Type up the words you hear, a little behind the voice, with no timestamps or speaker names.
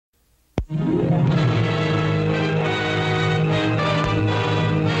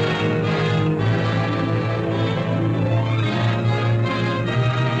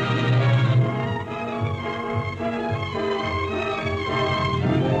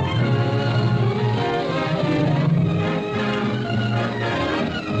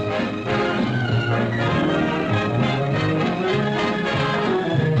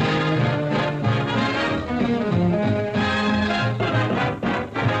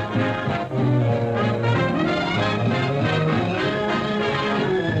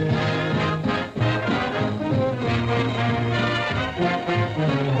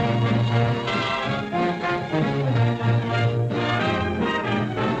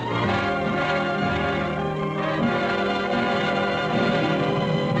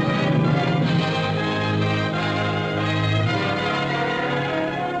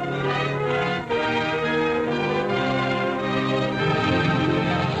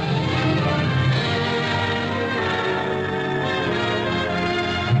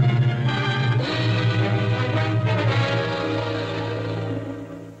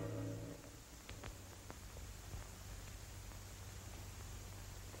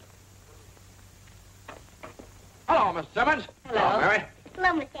Hello, Miss Simmons. Hello. Hello, Mary. Hello,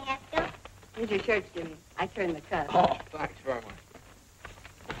 Mr. Haskell. Here's your shirts, Jimmy. I turned the cut. Oh, thanks very much.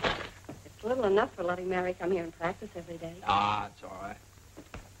 It's little enough for letting Mary come here and practice every day. Ah, it's all right.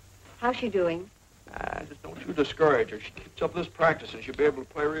 How's she doing? Just don't you discourage her. She keeps up this practice and she'll be able to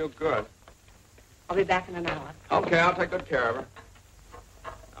play real good. I'll be back in an hour. Okay, I'll take good care of her.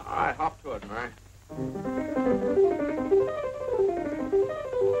 All right, hop to it, Mary.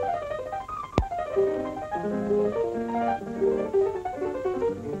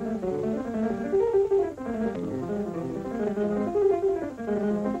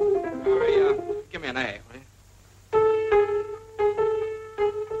 Mary, give me an A, will you?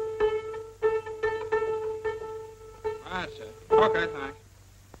 That's it. Okay, thanks.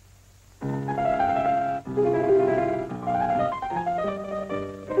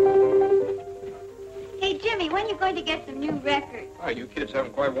 Hey, Jimmy, when are you going to get some new records? Oh, you kids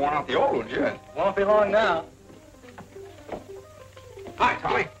haven't quite worn out the old ones yet. Won't be long now. Hi,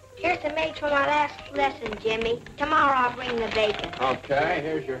 Tommy. Here's the mate for my last lesson, Jimmy. Tomorrow I'll bring the bacon. Okay,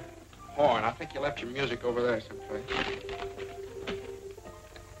 here's your horn. I think you left your music over there someplace.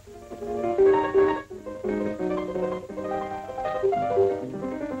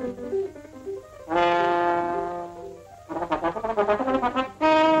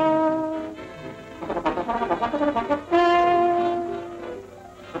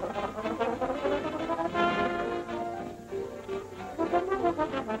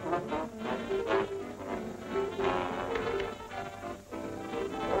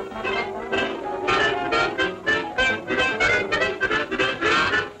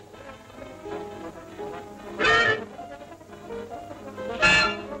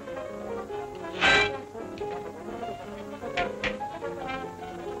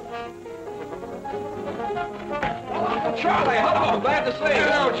 Charlie, hello. Glad to see you.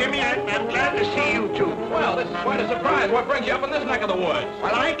 Hello, Jimmy. I'm glad to see you, too. Well, this is quite a surprise. What brings you up in this neck of the woods?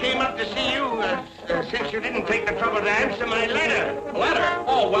 Well, I came up to see you since you didn't take the trouble to answer my letter. A letter?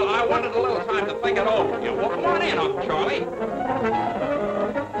 Oh, well, I wanted a little time to think it over. You well, come on in, Uncle Charlie.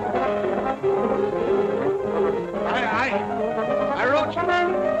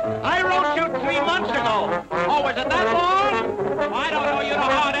 I wrote you 3 months ago. Oh, is it that long? I don't know. You know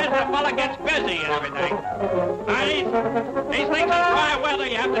how it is when a fella gets busy and everything. These things in dry weather,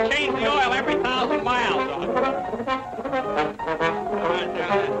 you have to change the oil every 1,000 miles on.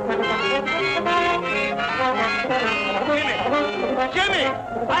 Jimmy,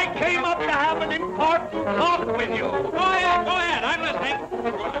 I came up to have an important talk with you. Go ahead. I'm listening.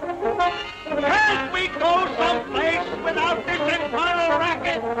 Can't we go someplace without this infernal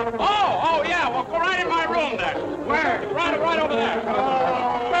racket? Oh, yeah. Well, go right in my room then. Where? Right over there.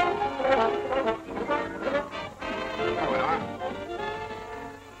 There we are.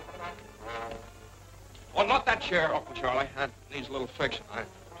 Well, not that chair, Uncle Charlie. That needs a little fixing. I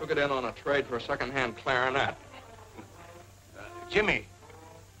took it in on a trade for a second-hand clarinet. Jimmy,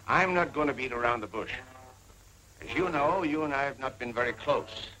 I'm not going to beat around the bush. As you know, you and I have not been very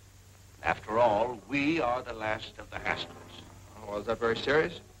close. After all, we are the last of the Haskells. Oh, well, is that very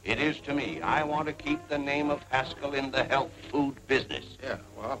serious? It is to me. I want to keep the name of Haskell in the health food business. Yeah,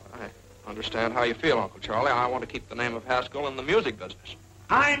 well, I understand how you feel, Uncle Charlie. I want to keep the name of Haskell in the music business.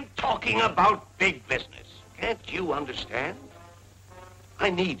 I'm talking about big business. Can't you understand?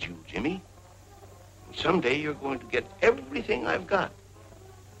 I need you, Jimmy. And someday you're going to get everything I've got.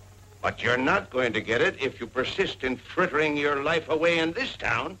 But you're not going to get it if you persist in frittering your life away in this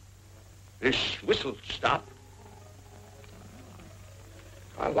town. This whistle stop.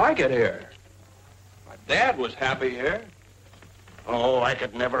 I like it here. My dad was happy here. Oh, I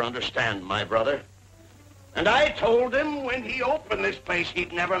could never understand my brother. And I told him when he opened this place,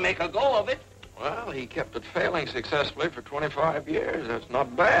 he'd never make a go of it. Well, he kept it failing successfully for 25 years. That's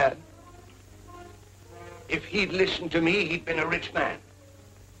not bad. If he'd listened to me, he'd been a rich man.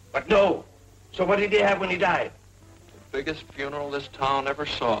 But no. So what did he have when he died? The biggest funeral this town ever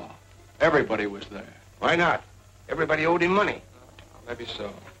saw. Everybody was there. Why not? Everybody owed him money. Maybe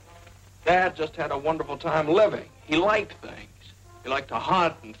so. Dad just had a wonderful time living. He liked things. He liked to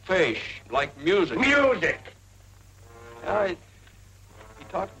hunt and fish. He liked music. Music! He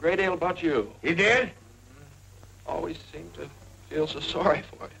talked a great deal about you. He did? Always seemed to feel so sorry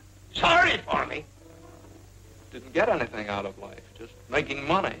for you. Sorry for me? Didn't get anything out of life, just making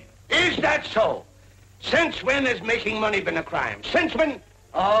money. Is that so? Since when has making money been a crime? Since when?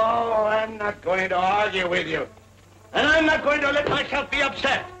 Oh, I'm not going to argue with you. And I'm not going to let myself be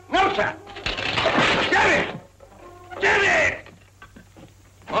upset. No, sir. Get it! Get it!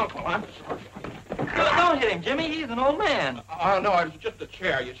 Uncle, I'm sorry. Don't hit him, Jimmy. He's an old man. No, it was just a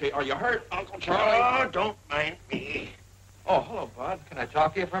chair, you see. Are you hurt, Uncle Charlie? Oh, don't mind me. Oh, hello, Bud. Can I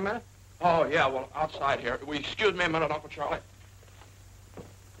talk to you for a minute? Oh, yeah, well, outside here. Will you excuse me a minute, Uncle Charlie?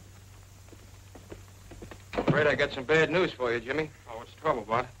 I'm afraid I got some bad news for you, Jimmy. Oh, what's the trouble,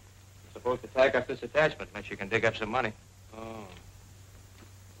 Bud? You're supposed to tack up this attachment unless you can dig up some money. Oh.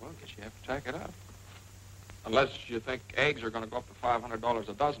 Well, I guess you have to tack it up. Unless you think eggs are going to go up to $500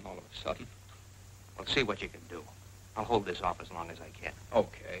 a dozen all of a sudden. Well, see what you can do. I'll hold this off as long as I can.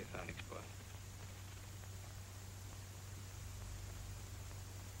 Okay, thanks,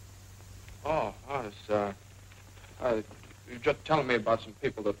 Bud. You're just telling me about some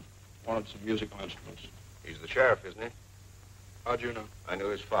people that wanted some musical instruments. He's the sheriff, isn't he? How'd you know? I knew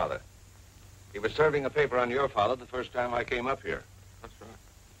his father. He was serving a paper on your father the first time I came up here. That's right.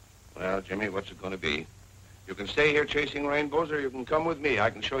 Well, Jimmy, what's it going to be? You can stay here chasing rainbows, or you can come with me. I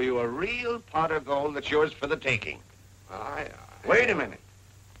can show you a real pot of gold that's yours for the taking. Wait a minute.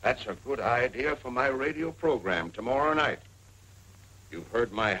 That's a good idea for my radio program tomorrow night. You've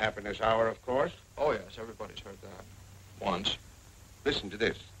heard my happiness hour, of course. Oh, yes, everybody's heard that. Once. Listen to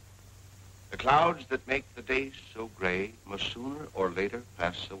this. The clouds that make the days so gray must sooner or later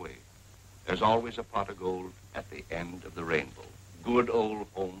pass away. There's always a pot of gold at the end of the rainbow. Good old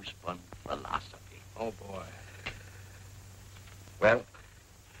homespun philosophy. Oh, boy. Well,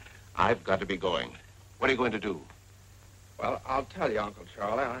 I've got to be going. What are you going to do? Well, I'll tell you, Uncle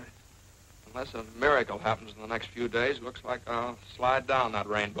Charlie. Unless a miracle happens in the next few days, looks like I'll slide down that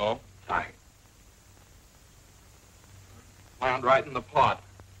rainbow. Aye. Land right in the pot.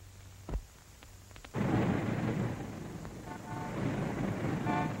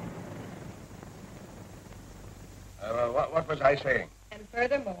 What was I saying? And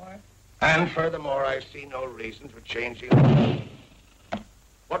furthermore... And furthermore, I see no reason for changing...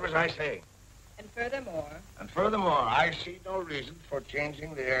 What was I saying? And furthermore... And furthermore, I see no reason for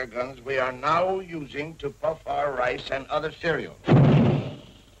changing the air guns we are now using to puff our rice and other cereals.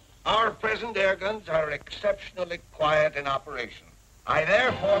 Our present air guns are exceptionally quiet in operation. I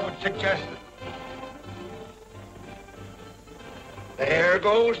therefore would suggest that... There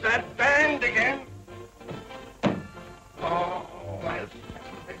goes that band again. Oh, I'll...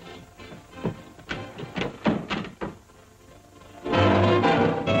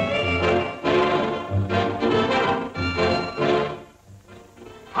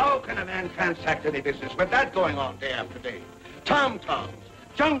 How can a man transact any business with that going on day after day? Tom-toms,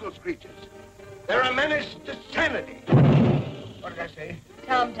 jungle screeches. They're a menace to sanity. What did I say?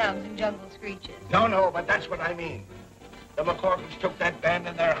 Tom-toms and jungle screeches. No, but that's what I mean. The McCorkles took that band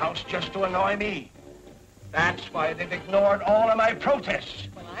in their house just to annoy me. That's why they've ignored all of my protests.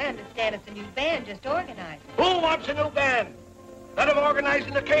 Well, I understand it's a new band just organized. Who wants a new band? Let them organize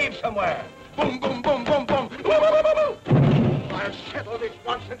in the cave somewhere. Boom, boom, boom, boom, boom. Woo, woo, woo, woo, woo. I'll settle this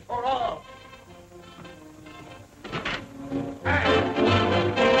once and for all.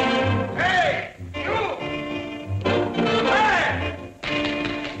 Hey, you! Hey!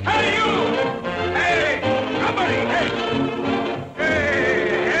 Hey, you! Hey, somebody! Hey!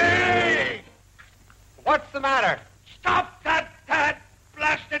 What's the matter? Stop that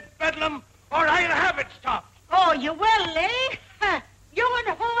blasted bedlam, or I'll have it stopped. Oh, you will, eh? You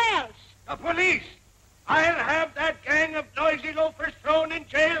and who else? The police. I'll have that gang of noisy loafers thrown in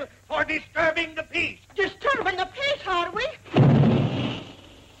jail for disturbing the peace. Disturbing the peace, are we?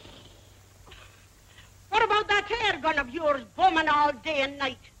 What about that air gun of yours booming all day and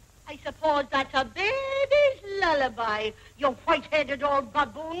night? I suppose that's a baby's lullaby, you white-headed old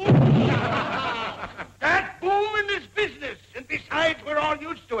baboon. band? That booming is business, and besides, we're all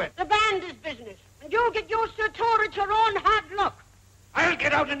used to it. The band is business, and you get used to it at your own hard luck. I'll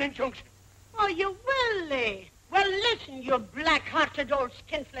get out an injunction. Oh, you will, eh? Well, listen, you black-hearted old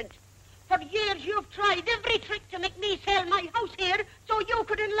skinflint. For years you've tried every trick to make me sell my house here so you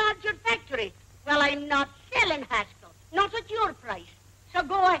could enlarge your factory. Well, I'm not selling, Haskell. Not at your price. So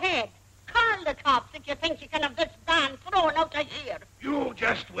go ahead. Call the cops if you think you can have this band thrown out of here. You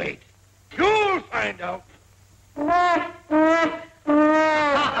just wait. You'll find out. Go ahead,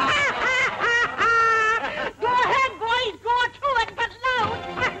 boys. Go to it, but loud.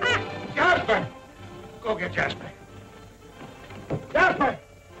 Jasper! Go get Jasper. Jasper!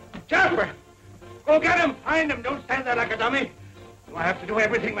 Jasper! Go get him! Find him! Don't stand there like a dummy. Do I have to do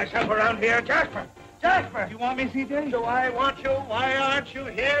everything myself around here? Jasper! Jasper! You want me, CJ? Do I want you? Why aren't you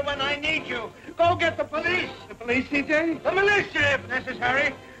here when I need you? Go get the police! The police, CJ? The militia, if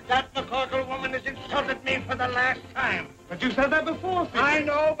necessary. That McCorkle woman has insulted me for the last time. But you said that before, CJ. I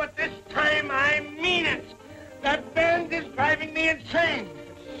know, but this time I mean it. That band is driving me insane.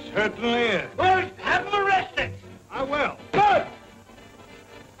 Certainly is. Well, have them arrested. I will. Good!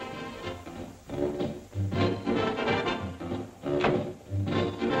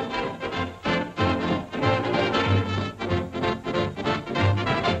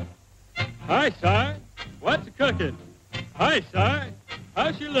 Hi, Si. What's cooking? Hi, Si.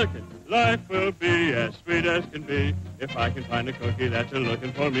 How's she looking? Life will be as sweet as can be if I can find a cookie that's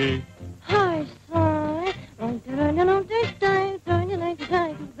a-looking for me. Hi, son.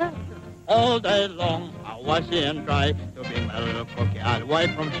 All day long, I wash and try to be my little cookie all the way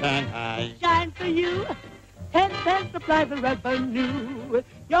from Shanghai. Shine for you. 10 cents supply the revenue.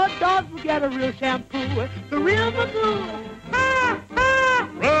 Your dog will get a real shampoo. The real Magoo. Ha, ha!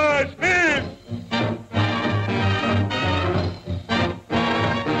 Rise, miss!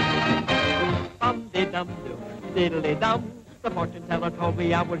 Dum-de-dum-dum, diddly-dum. The fortune teller told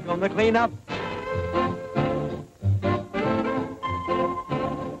me I was gonna clean up.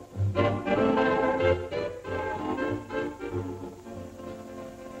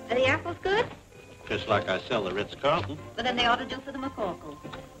 Are the apples good? Just like I sell the Ritz-Carlton. Well, then they ought to do for the McCorkle.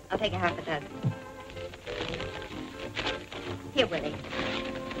 I'll take a half a dozen. Here, Willie.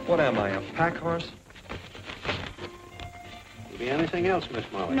 What am I, a pack horse? Will be anything else, Miss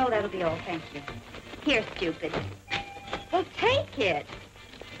Molly? No, that'll be all, thank you. Here, stupid. Well, take it.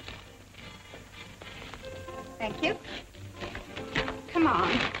 Thank you. Come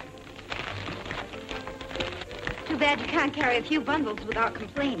on. Too bad you can't carry a few bundles without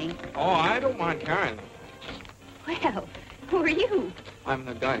complaining. Oh, I don't mind carrying them. Well, who are you? I'm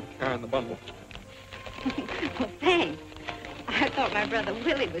the guy carrying the bundle. Well, thanks. I thought my brother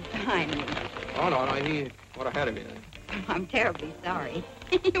Willie was behind me. Oh, no, he got ahead of me. I'm terribly sorry.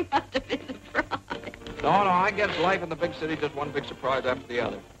 You must have been surprised. No, I guess life in the big city just one big surprise after the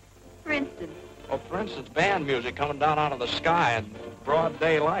other. For instance? Oh, for instance, band music coming down out of the sky in broad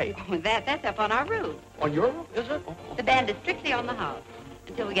daylight. Oh, that's up on our roof. On your roof, is it? Oh. The band is strictly on the house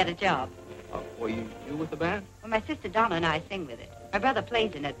until we get a job. Well, you with the band? Well, my sister Donna and I sing with it. My brother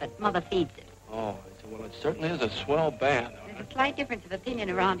plays in it, but Mother feeds it. Oh, well, it certainly is a swell band. There's a slight difference of opinion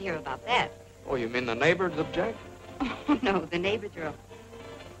around here about that. Oh, you mean the neighbors object? Oh, no, the neighbors are...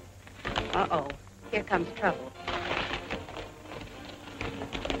 Uh-oh, here comes trouble.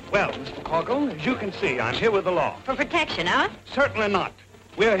 Well, Mr. McCorkle, as you can see, I'm here with the law. For protection, huh? Certainly not.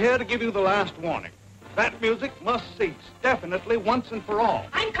 We're here to give you the last warning. That music must cease, definitely, once and for all.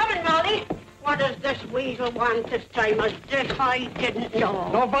 I'm coming, Molly. What does this weasel want this time? As if I didn't know.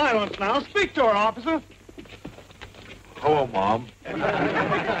 No violence now. Speak to her, officer. Hello, Mom. You're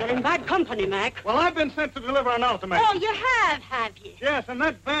in bad company, Mac. Well, I've been sent to deliver an ultimatum. Oh, you have you? Yes, and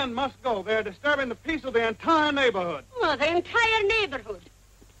that band must go. They're disturbing the peace of the entire neighborhood. Oh, the entire neighborhood.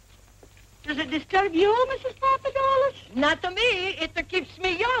 Does it disturb you, Mrs. Papadopoulos? Not to me. It keeps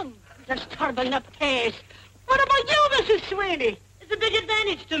me young. Disturbing the peace. What about you, Mrs. Sweeney? It's a big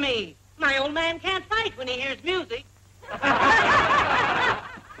advantage to me. My old man can't fight when he hears music.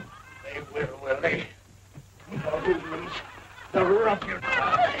 They will they? The ruffians.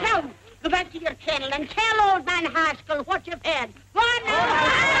 Now, go back to your kennel and tell old man Haskell what you've had. Go on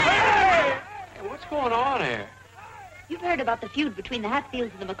now. Hey, what's going on here? You've heard about the feud between the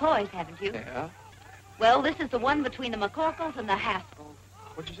Hatfields and the McCoys, haven't you? Yeah? Well, this is the one between the McCorkles and the Haskells.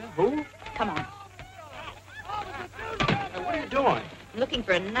 What'd you say? Who? Come on. Hey, what are you doing? I'm looking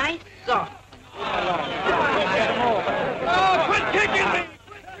for a nice song. Oh, quit kicking me!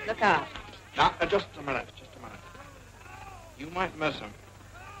 Look out. Now, just a minute. You might miss him.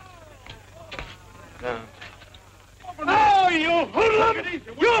 No. Oh, away, you hoodlums!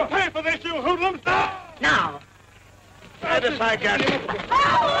 You'll pay for this, you hoodlums! Now. Try this, I guess.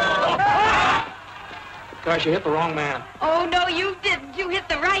 Gosh, you hit the wrong man. Oh, no, you didn't. You hit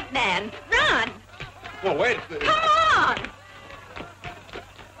the right man. Run. Well, wait. Come on.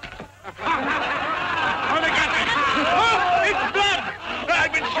 Oh, they got me. Oh, it's blood.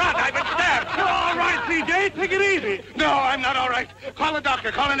 I've been shot. I've been stabbed. You're all right, C.J. Take it easy. No, I'm not all right. Call the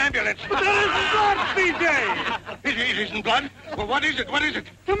doctor. Call an ambulance. But that isn't blood, C.J. It isn't blood? Well, what is it? What is it?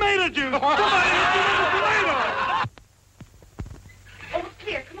 Tomato juice. Somebody hit you with a tomato. Oh, it's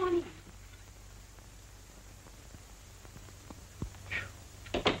clear. Come on in.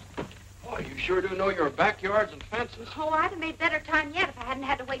 Oh, you sure do know your backyards and fences. Oh, I'd have made better time yet if I hadn't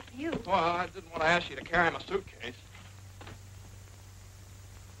had to wait for you. Well, I didn't want to ask you to carry my suitcase.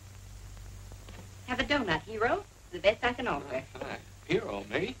 Have a donut, hero. The best I can offer. Hero,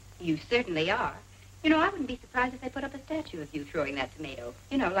 me? You certainly are. You know, I wouldn't be surprised if they put up a statue of you throwing that tomato.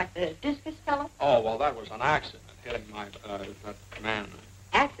 You know, like the discus fellow. Oh, well, that was an accident, hitting my, that man.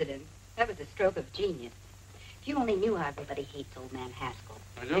 Accident? That was a stroke of genius. If you only knew how everybody hates old man Haskell.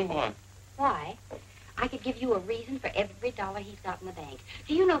 I do what? Why? I could give you a reason for every dollar he's got in the bank.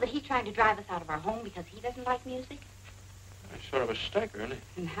 Do you know that he's trying to drive us out of our home because he doesn't like music? He's sort of a stinker, isn't he?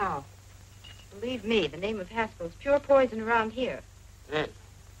 And how? Believe me, the name of Haskell's pure poison around here. Yeah.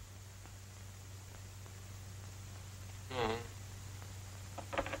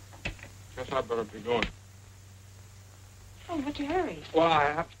 Guess I'd better be going. Oh, what's your hurry? Well, I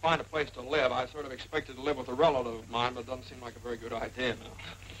have to find a place to live. I sort of expected to live with a relative of mine, but it doesn't seem like a very good idea now.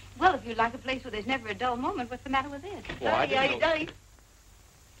 Well, if you'd like a place where there's never a dull moment, what's the matter with this? Well, I didn't know...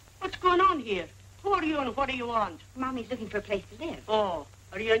 What's going on here? Who are you and what do you want? Mommy's looking for a place to live. Oh,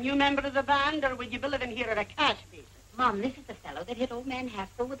 are you a new member of the band, or will you be living here at a cash basis? Mom, this is the fellow that hit old man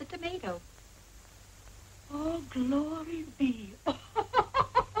Haskell with a tomato. Oh, glory be.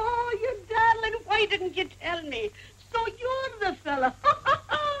 Oh, you darling, why didn't you tell me? So you're the fella.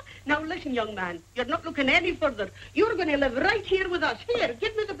 Now, listen, young man, you're not looking any further. You're going to live right here with us. Here,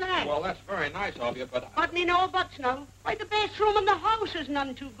 give me the bag. Well, that's very nice of you, but... But me no buts now. Why, the best room in the house is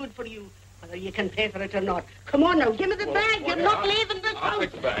none too good for you, whether you can pay for it or not. Come on now, give me the bag. You're not leaving this house. I'll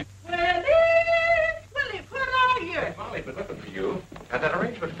take the bag. Willie, where are you? Hey, Molly's been looking for you. Had that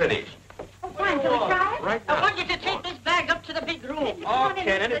arrangement finished. Oh, fine, can we try it? Right I now. want you to take this bag up to the big room. Oh,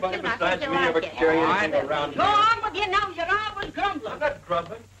 can anybody besides me ever carry anything around Go here? on with you now. You're always grumbling. I'm not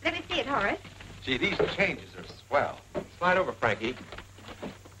grumbling. Let me see it, Horace. Gee, these changes are swell. Slide over, Frankie.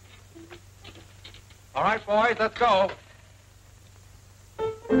 All right, boys, let's go.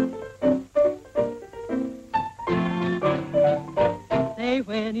 Say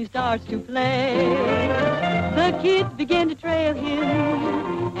when he starts to play, the kids begin to trail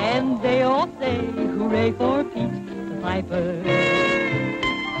him, and they all say, hooray for Pete the Piper.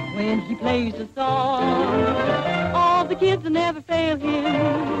 When he plays a song, all the kids will never fail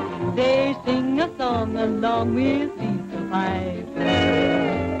him. They sing a song along with Pete the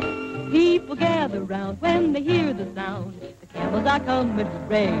Piper. People gather round when they hear the sound. The camels are coming,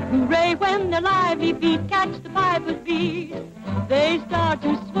 hooray, hooray, when their lively feet catch the piper's beat. They start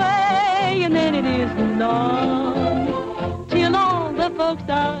to sway, and then it isn't long till all the folks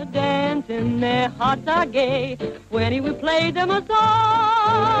are dancing, their hearts are gay when he will play them a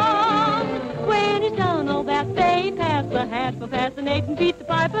song. When he's done all that, they pass the hat for fascinating Pete the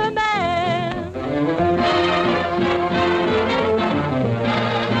Piper Man.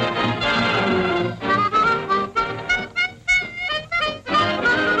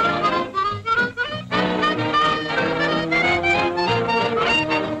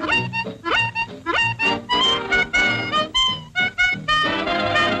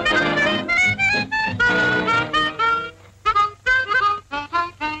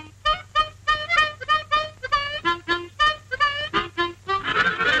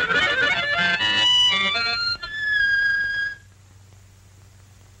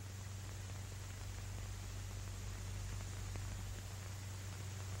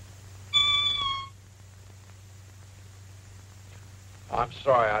 I'm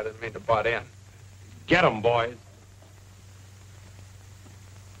sorry, I didn't mean to butt in. Get 'em, boys.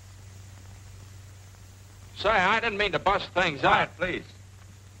 Say, I didn't mean to bust things out. Quiet, please.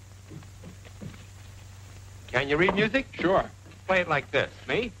 Can you read music? Sure. Play it like this.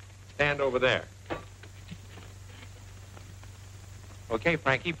 Me? Stand over there. Okay,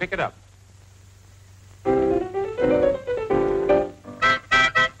 Frankie, pick it up.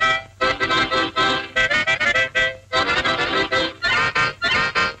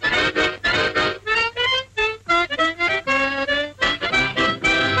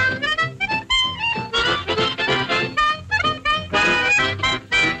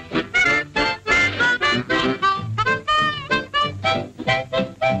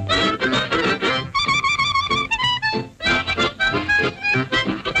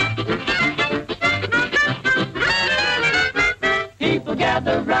 people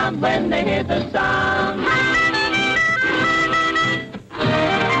gather round when they hear the sound.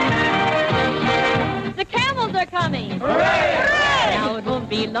 The camels are coming. Hooray! Hooray! Now it won't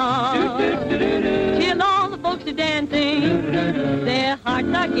be long till all the folks are dancing. Their hearts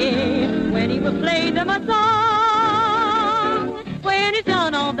are gay when he will play them a song. When he's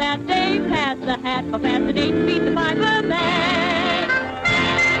done all that, they pass the hat for past the 8 feet the piper man.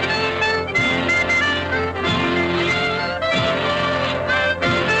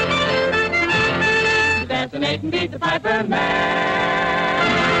 Fascinating beat the piper man.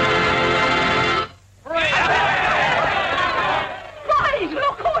 Boys,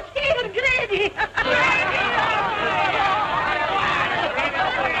 look who's here, Grady.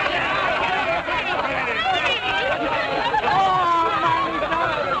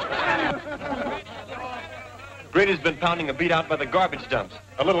 Grady's been pounding a beat out by the garbage dumps.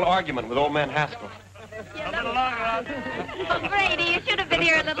 A little argument with old man Haskell. Oh, Grady, you should have been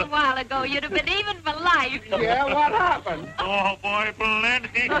here a little while ago. You'd have been even for life. Yeah, what happened? Oh, boy,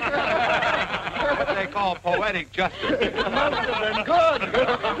 plenty. What they call poetic justice. It must have been good.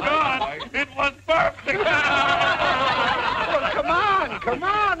 God, it was perfect. Well, come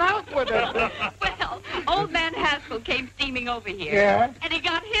on, out with it. Well, old man Haskell came steaming over here. Yeah? And he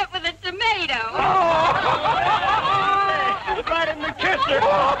got hit with a tomato. Right in the kisser.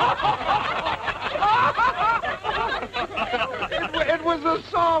 It was a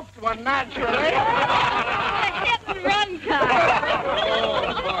soft one, naturally. A hit-and-run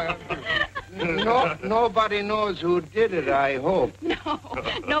car. Nobody knows who did it, I hope. No,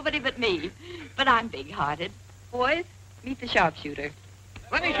 nobody but me. But I'm big-hearted. Boys, meet the sharpshooter.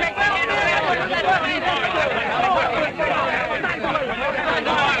 Let me shake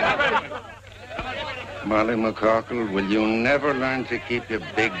Molly McCorkle, will you never learn to keep your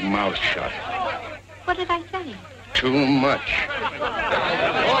big mouth shut? What did I say? Too much.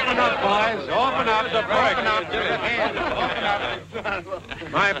 Open up, boys. Open up. Open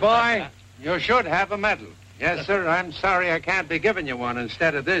up. My boy, you should have a medal. Yes, sir. I'm sorry I can't be giving you one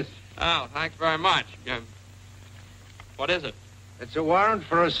instead of this. Oh, thanks very much. What is it? It's a warrant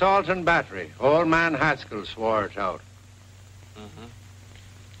for assault and battery. Old man Haskell swore it out. Uh-huh.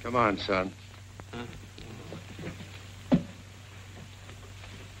 Come on, son.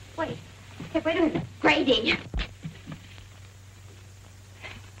 Wait. Hey, wait a minute. Grady.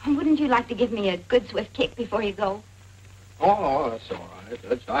 Wouldn't you like to give me a good swift kick before you go? Oh, that's all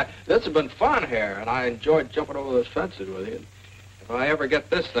right. This has been fun here, and I enjoyed jumping over those fences with you. If I ever get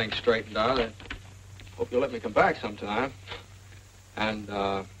this thing straightened out, I hope you'll let me come back sometime. And,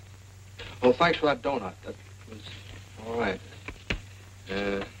 well, thanks for that donut. That was all right.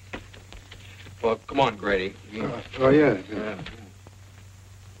 Well, come on, Grady. Oh, yeah.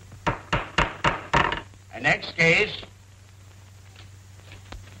 Next case.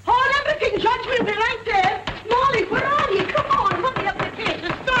 Hold everything, Judge. We'll be right there. Molly, where are you? Come on, hurry up the case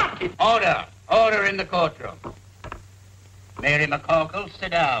and start it. Order in the courtroom. Mary McCorkle,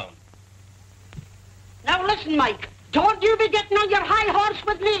 sit down. Now listen, Mike. Don't you be getting on your high horse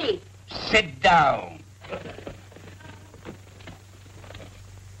with me. Sit down.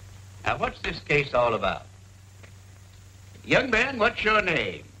 Now, what's this case all about? Young man, what's your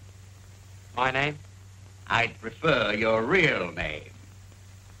name? My name? I'd prefer your real name.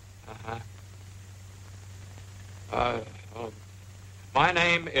 My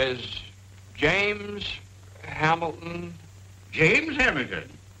name is James Hamilton. James Hamilton?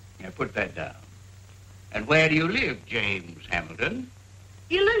 Now, put that down. And where do you live, James Hamilton?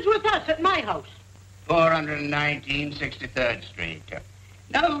 He lives with us at my house. 419 63rd Street.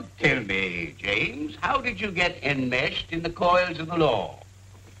 Now, tell me, James, how did you get enmeshed in the coils of the law?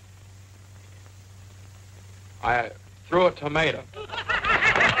 I threw a tomato.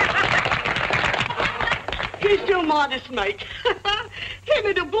 He's too modest, Mike. He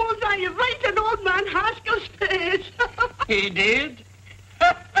made a bullseye right in old man Haskell's face. He did?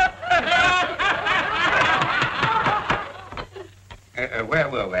 Where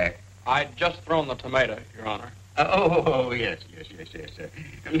were we? I'd just thrown the tomato, Your Honor. Yes.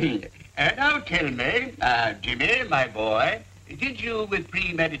 Now tell me, Jimmy, my boy, did you, with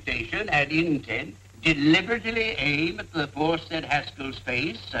premeditation and intent, deliberately aim at the aforesaid Haskell's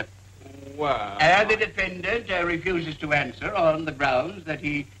face? Well... The defendant refuses to answer on the grounds that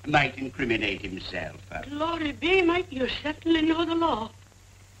he might incriminate himself. Glory be, Mike, you certainly know the law.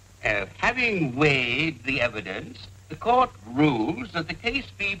 Having weighed the evidence, the court rules that the case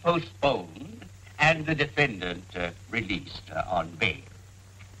be postponed and the defendant released on bail,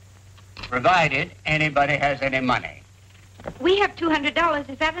 provided anybody has any money. We have $200.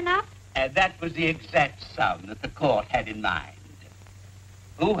 Is that enough? That was the exact sum that the court had in mind.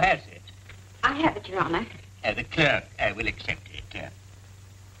 Who has it? I have it, Your Honor. The clerk will accept it.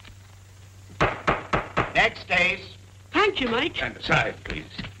 Next case. Thank you, Mike. Stand aside, please.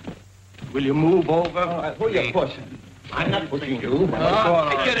 Will you move over? Who are you pushing? I'm not pushing you.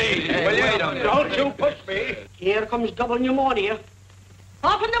 Take it easy. Don't you push me. Here comes double pneumonia.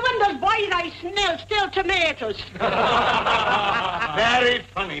 Open the windows, boys. I smell still tomatoes. Very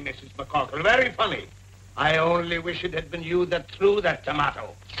funny, Mrs. McCorkle. Very funny. I only wish it had been you that threw that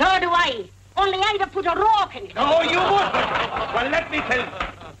tomato. So do I. Only I'd have put a rock in it. No, you wouldn't. Well, let me tell you.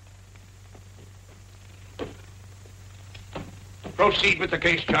 Proceed with the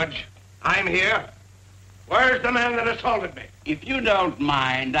case, Judge. I'm here. Where's the man that assaulted me? If you don't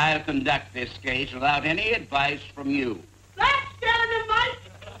mind, I'll conduct this case without any advice from you. That's telling him, Mike.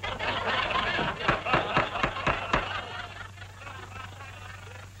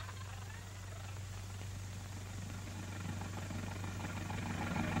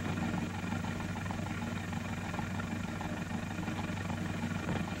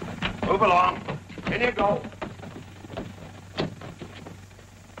 Move along. In you go.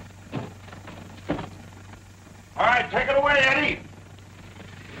 All right, take it away, Eddie.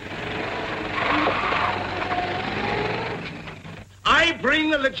 I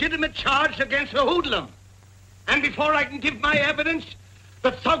bring a legitimate charge against a hoodlum. And before I can give my evidence,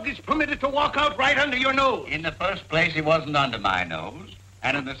 the thug is permitted to walk out right under your nose. In the first place, he wasn't under my nose.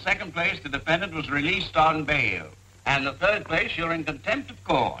 And in the second place, the defendant was released on bail. And in the third place, you're in contempt of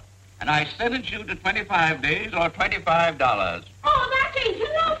court. And I sentence you to 25 days or $25. Oh, that ain't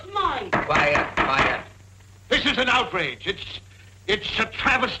enough, Mike. Quiet, quiet. This is an outrage. It's a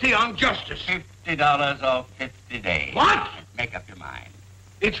travesty on justice. $50 or 50 days. What? Make up your mind.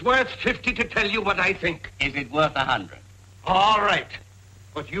 It's worth 50 to tell you what I think. Is it worth 100? All right.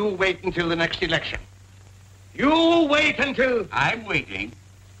 But you wait until the next election. You wait until... I'm waiting.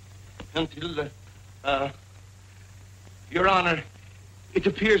 Until, Your Honor, it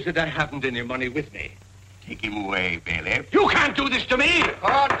appears that I haven't any money with me. Take him away, bailiff. You can't do this to me!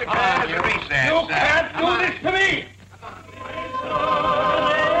 Court declares a recess. You can't do this to me!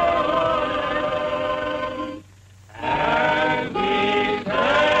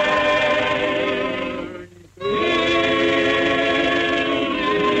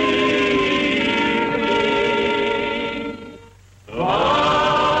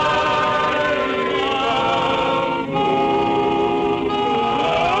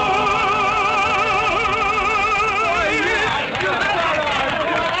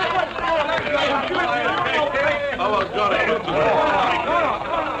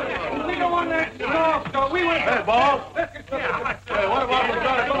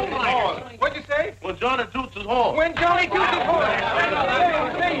 What'd you say? Well, Johnny Toots is home. When Johnny Toots is home.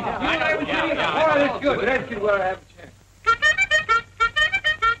 That's good. That's good. Well, I have a chance.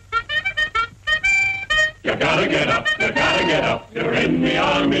 You gotta get up, you gotta get up. You're in the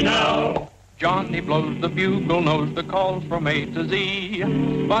army now. Johnny blows the bugle, knows the calls from A to Z,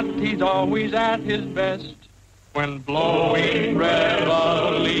 but he's always at his best when blowing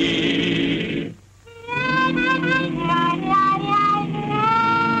reveille.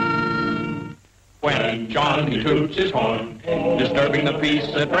 When Johnny toots his horn, disturbing the peace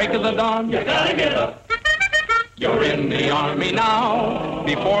at break of the dawn, you gotta get up. You're in the army now.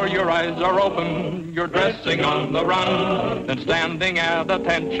 Before your eyes are open, you're dressing on the run, then standing at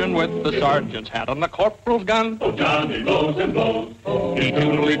attention with the sergeant's hat on the corporal's gun. Oh, Johnny blows and blows. He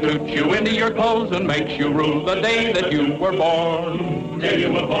tootly toots you into your clothes and makes you rue the day that you were born. Day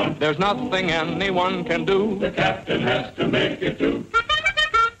you were born. There's nothing anyone can do. The captain has to make it do.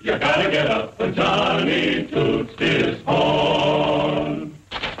 You gotta get up when Johnny toots his horn.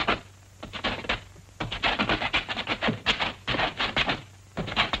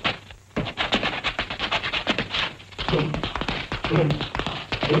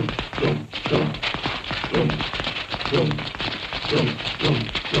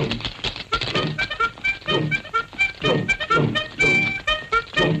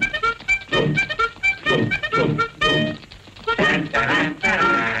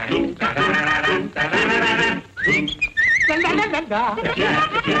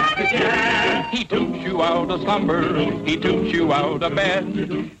 He toots you out of slumber, he toots you out of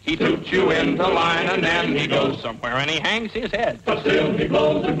bed, he toots you into line and then he goes somewhere and he hangs his head. But still he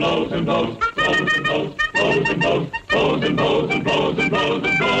blows and blows and blows, blows and blows, blows and blows, blows and blows and blows and blows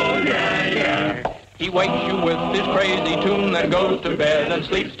and blows, yeah, yeah. He wakes you with his crazy tune, then goes to bed and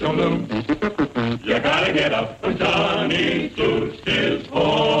sleeps till noon. You gotta get up when Johnny toots his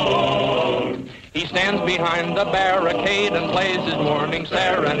horn. He stands behind the barricade and plays his morning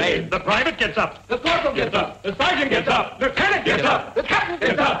serenade. The private gets up. The corporal gets up. The sergeant gets up. The lieutenant gets up. The captain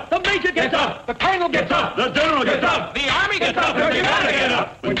gets up! The general gets up! The army gets up! You gotta get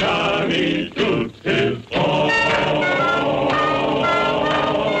up! When Johnny toots his horn.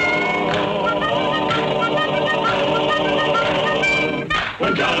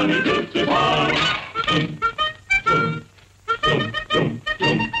 When Johnny toots his horn.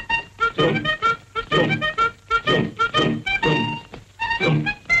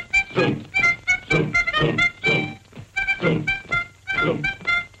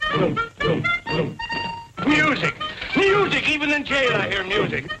 Music! Music! Even in jail I hear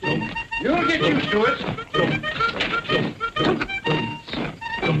music. You'll get used to it.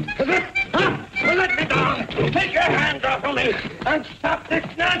 Well, let me down. Take your hands off of me and stop this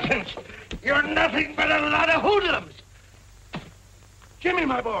nonsense. You're nothing but a lot of hoodlums. Jimmy,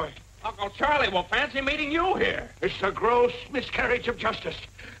 my boy. Uncle Charlie will fancy meeting you here. It's a gross miscarriage of justice.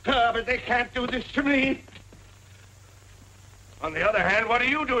 But they can't do this to me. On the other hand, what are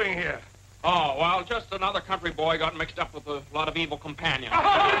you doing here? Oh, well, just another country boy got mixed up with a lot of evil companions.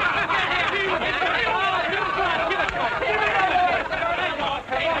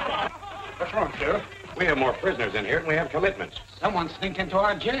 What's wrong, sir? We have more prisoners in here and we have commitments. Someone sneaked into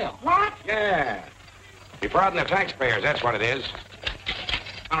our jail. What? Yeah. Defrauding the taxpayers, that's what it is.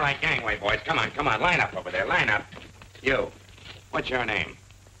 All right, gangway, boys. Come on. Line up over there. Line up. You. What's your name?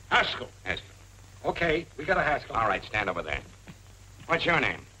 Haskell. Haskell. Okay, we got a Haskell. All right, stand over there. What's your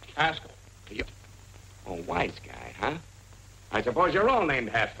name? Haskell. You. Oh, wise guy, huh? I suppose you're all named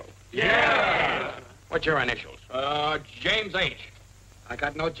Haskell. Yeah. What's your initials? James H. I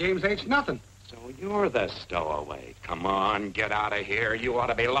got no James H. nothing. So you're the stowaway. Come on, get out of here. You ought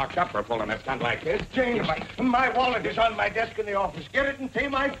to be locked up for pulling a stunt like this. James, my wallet is on my desk in the office. Get it and pay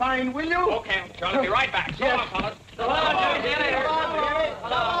my fine, will you? Okay, Uncle Charlie, be right back. So long, fellas. So long, Jimmy. So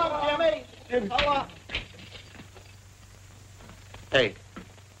long, Jimmy. So long. Hey,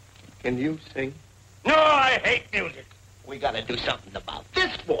 can you sing? No, I hate music. We gotta do something about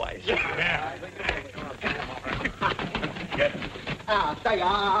this, boys. Yeah. Say,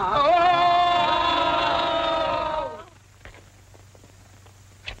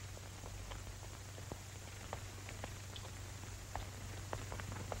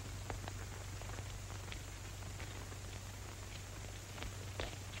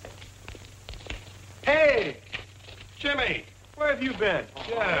 Hey, Jimmy, where have you been?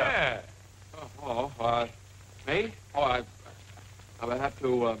 Yeah. Me? Oh, I have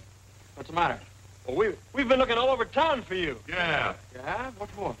to, what's the matter? Well, we've been looking all over town for you. Yeah. Yeah? What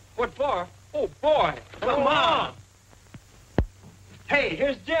for? What for? Oh, boy. Come on. Hey,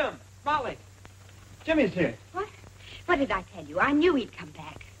 here's Jim. Molly. Jimmy's here. What? What did I tell you? I knew he'd come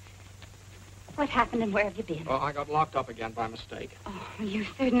back. What happened and where have you been? Well, I got locked up again by mistake. Oh, you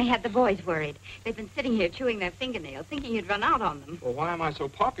certainly had the boys worried. They've been sitting here chewing their fingernails, thinking you'd run out on them. Well, why am I so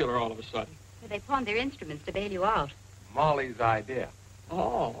popular all of a sudden? So they pawned their instruments to bail you out. Molly's idea.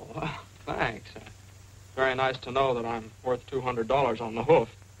 Oh, well, thanks. Very nice to know that I'm worth $200 on the hoof.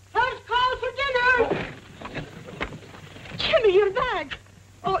 First call for dinner. Jimmy, you're back.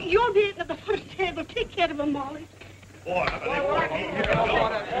 Oh, you'll be eating at the first table. Take care of him, Molly. Boy,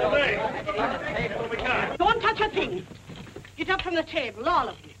 Don't touch a thing. Get up from the table, all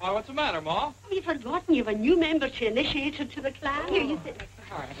of you. Why, what's the matter, Ma? Have you forgotten you've a new member to initiate into the class? Here, you sit next to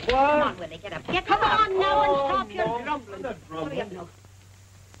her. What? Come on, Willie, get up. Come on now and stop your grumbling. Hurry up now.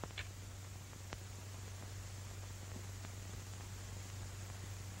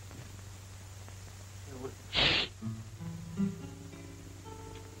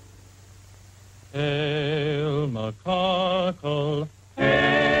 Hail McCorkle,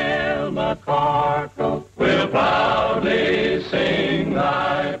 hail McCorkle, we'll proudly sing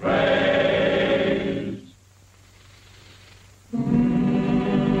thy praise.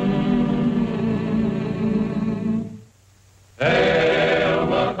 Hail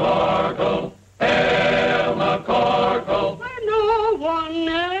McCorkle, hail McCorkle, where no one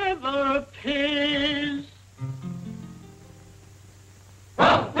ever pays.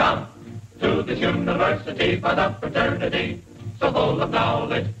 Welcome to this university by the fraternity, so full of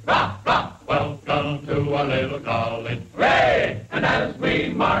knowledge, rah, rah. Welcome to our little college, hooray! And as we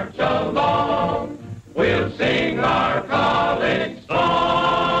march along, we'll sing our college song.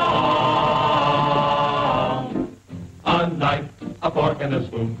 A knife, a fork, and a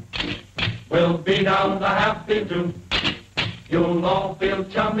spoon, we'll be down the happy tune. You'll all feel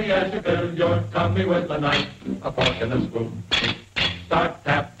chummy as you fill your tummy with a knife, a fork, and a spoon. Start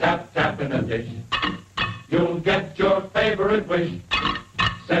tap, tap, tap in a dish. You'll get your favorite wish.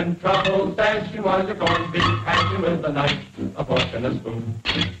 Send trouble dashing while your corned beef hashing with a knife, a fork, and a spoon.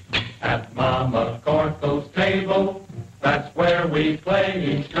 At Mama Corkle's table, that's where we play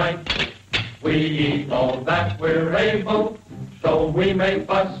each night. We eat all that we're able, so we may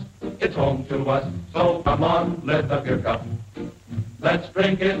fuss. It's home to us, so come on, lift up your cup. Let's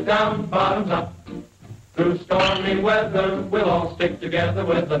drink it down, bottoms up. Through stormy weather, we'll all stick together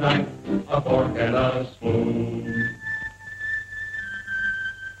with a knife, a fork, and a spoon.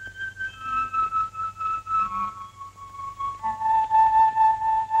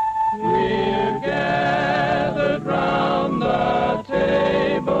 We're gathered round the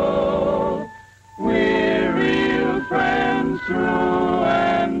table. We're real friends through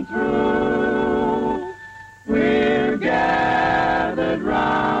and through. We're gathered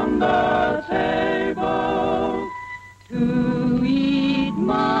round the table to eat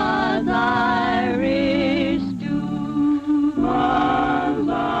Ma's Irish stew. Ma's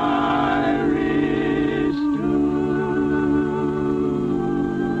Irish stew.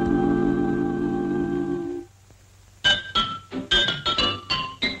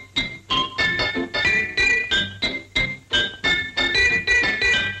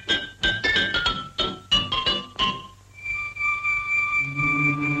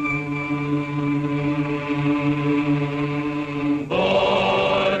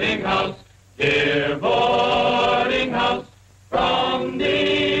 Boarding house, dear boarding house, from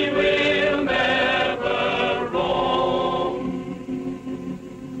thee we'll never roam.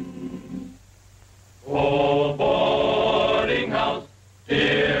 Oh, boarding house,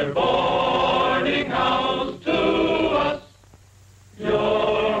 dear boarding house, to us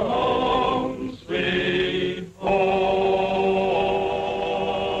your home sweet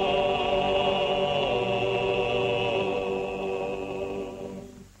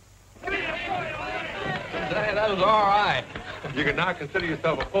That was all right. You can now consider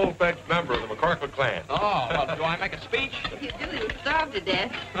yourself a full-fledged member of the McCorkle clan. Oh, well, do I make a speech? If you do, you'll starve to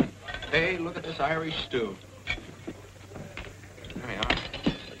death. Hey, look at this Irish stew. There you are.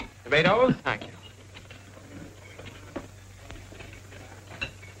 Tomatoes? Thank you.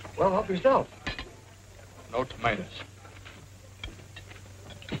 Well, help yourself. No tomatoes.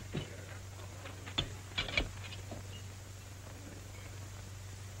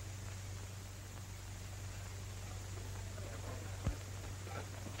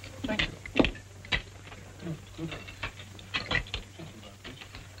 Thank you.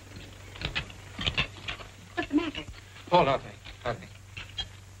 What's the matter? Oh, nothing. Nothing.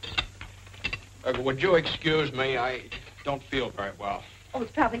 Would you excuse me? I don't feel very well. Oh,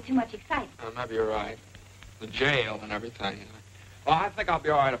 it's probably too much excitement. Maybe you're right. The jail and everything. Well, I think I'll be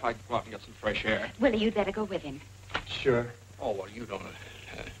all right if I go out and get some fresh air. Willie, you'd better go with him. Sure. Oh, well, you don't.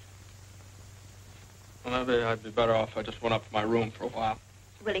 Well, maybe I'd be better off if I just went up to my room for a while.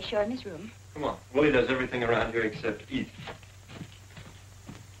 Willie, show him his room. Come on. Willie does everything around here except eat.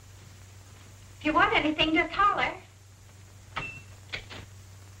 If you want anything, just holler.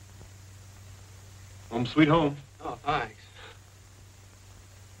 Home sweet home. Oh, thanks.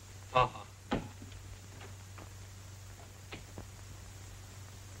 Uh-huh.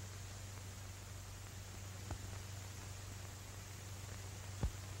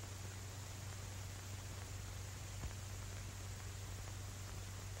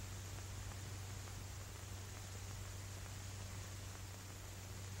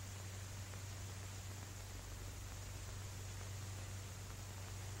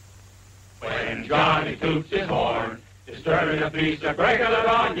 When Johnny toots his horn, disturbing the peace, a break of the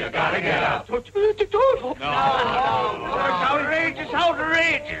dawn, you gotta get up. No. It's outrageous,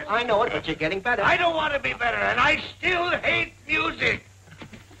 outrageous. I know it, but you're getting better. I don't want to be better, and I still hate music.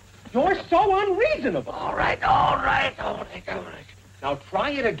 You're so unreasonable. All right. Now try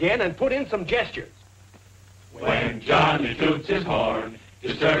it again and put in some gestures. When Johnny toots his horn,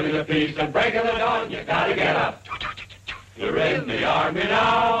 disturbing the peace and breaking the dawn, you gotta get up. You're in the army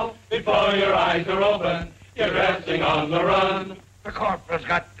now, before your eyes are open, you're dressing on the run. The corporal's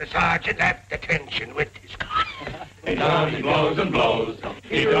got the sergeant at detention with his gun. And down he blows and blows,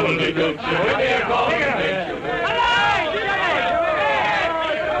 he doodly doots you with your gold and makes you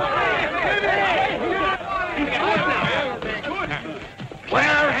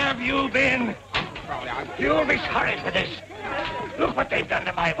Where have you been? You'll be sorry for this. Look what they've done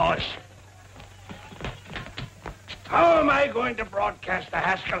to my voice. How am I going to broadcast the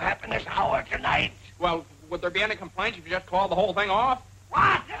Haskell Happiness Hour tonight? Well, would there be any complaints if you just called the whole thing off?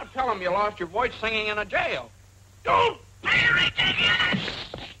 What? Now tell them you lost your voice singing in a jail. Don't be ridiculous!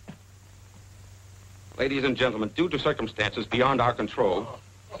 Ladies and gentlemen, due to circumstances beyond our control,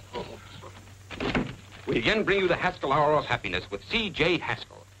 we again bring you the Haskell Hour of Happiness with C.J.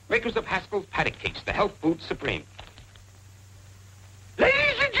 Haskell, makers of Haskell's Paddock Cakes, the health food supreme.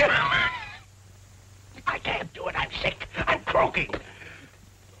 Ladies and gentlemen, I can't do it. I'm sick. I'm croaking.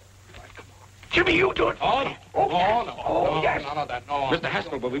 Jimmy, you do it. Oh, no. Oh, Oh, no. Oh, No, yes. none of that. No. Mr.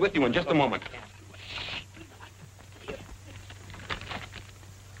 Haskell will be with you in just a moment.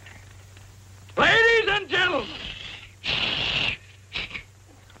 Ladies and gentlemen.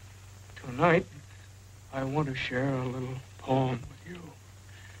 Tonight, I want to share a little poem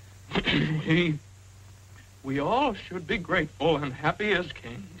with you. We all should be grateful and happy as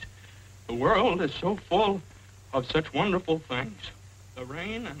kings. The world is so full of such wonderful things. The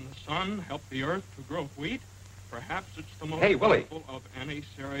rain and the sun help the earth to grow wheat. Perhaps it's the most Hey, Willie. wonderful of any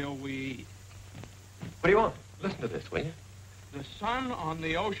cereal we eat. What do you want? Listen to this, will you? The sun on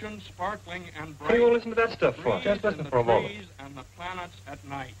the ocean sparkling and bright. What do you want to listen to that stuff for? Breeze Just listen in the for a moment. trees and the planets at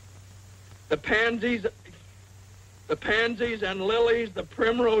night. The pansies and lilies, the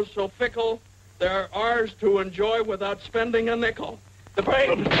primrose so fickle, they're ours to enjoy without spending a nickel. The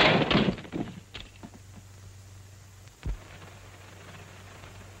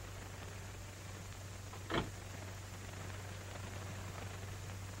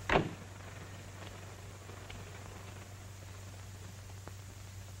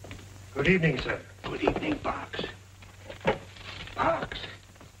Good evening, sir. Good evening, Box. Box.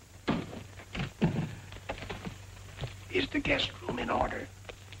 Is the guest room in order?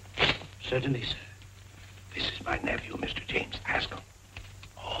 Certainly, sir. This is my nephew, Mr. James Haskell.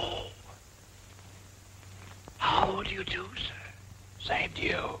 Oh. How do you do, sir? Same to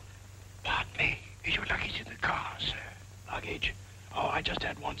you. Pardon me. Is your luggage in the car, sir? Luggage? Oh, I just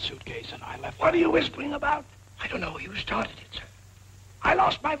had one suitcase and I left. What are you whispering about? I don't know. You started it, sir. I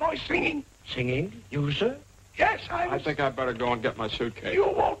lost my voice singing. Singing? You, sir? Yes, I think I'd better go and get my suitcase. You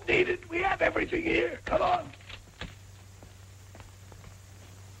won't need it. We have everything here. Come on.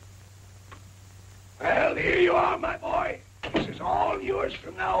 Well, here you are, my boy. This is all yours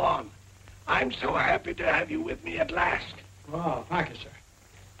from now on. I'm so happy to have you with me at last. Oh, thank you, sir.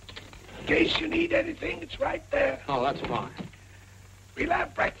 In case you need anything, it's right there. Oh, that's fine. We'll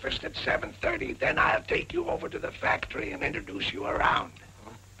have breakfast at 7:30. Then I'll take you over to the factory and introduce you around.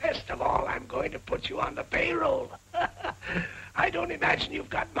 Best of all, I'm going to put you on the payroll. I don't imagine you've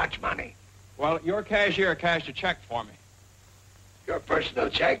got much money. Well, your cashier cashed a check for me. Your personal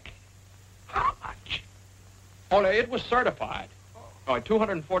check? How much? Oh, it was certified. Oh,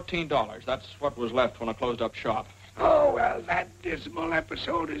 $214. That's what was left when I closed up shop. Oh, well, that dismal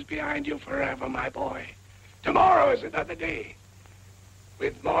episode is behind you forever, my boy. Tomorrow is another day.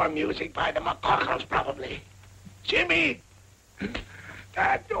 With more music by the McCorkles, probably. Jimmy,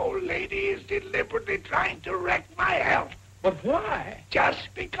 that old lady is deliberately trying to wreck my health. But why? Just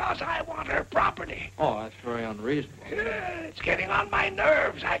because I want her property. Oh, that's very unreasonable. It's getting on my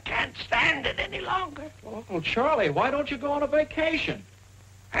nerves. I can't stand it any longer. Well, Uncle Charlie, why don't you go on a vacation?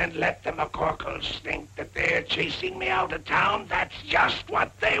 And let the McCorkles think that they're chasing me out of town. That's just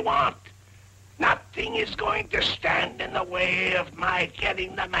what they want. Nothing is going to stand in the way of my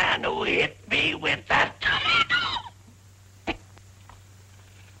getting the man who hit me with that tomato.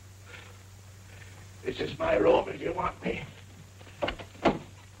 This is my room if you want me.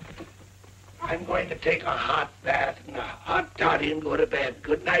 I'm going to take a hot bath and a hot toddy and go to bed.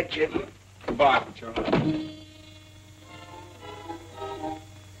 Good night, Jim. Goodbye, Uncle Charlie.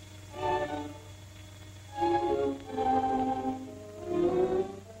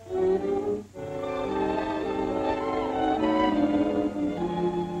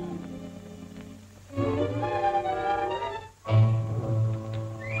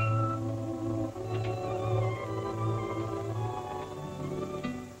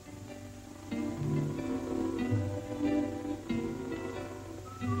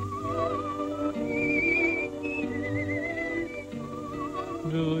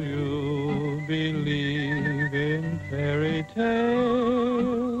 Do you believe in fairy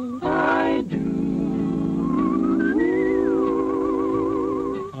tales? I do.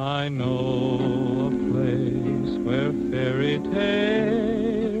 I know a place where fairy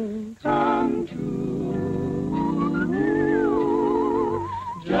tales come true.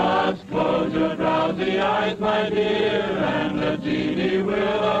 Just close your drowsy eyes, my dear, and the genie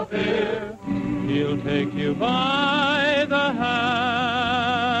will appear. He'll take you by the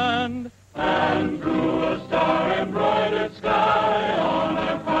hand, and through a star-embroidered sky, on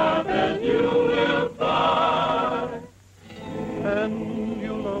a carpet you will fly, and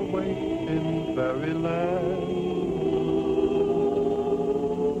you'll awake in fairyland.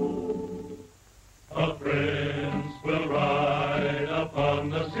 A prince will ride upon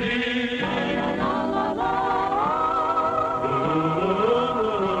the sea. La, la, la, la.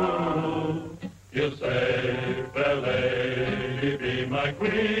 He'll say, fair lady, be my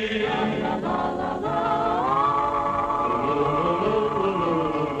queen. La, la, la, la.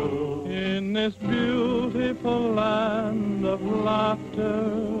 In this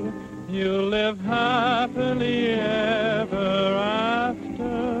laughter, you'll live happily ever after.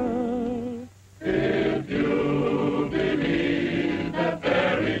 If you believe that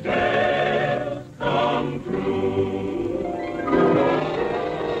fairy tales come true.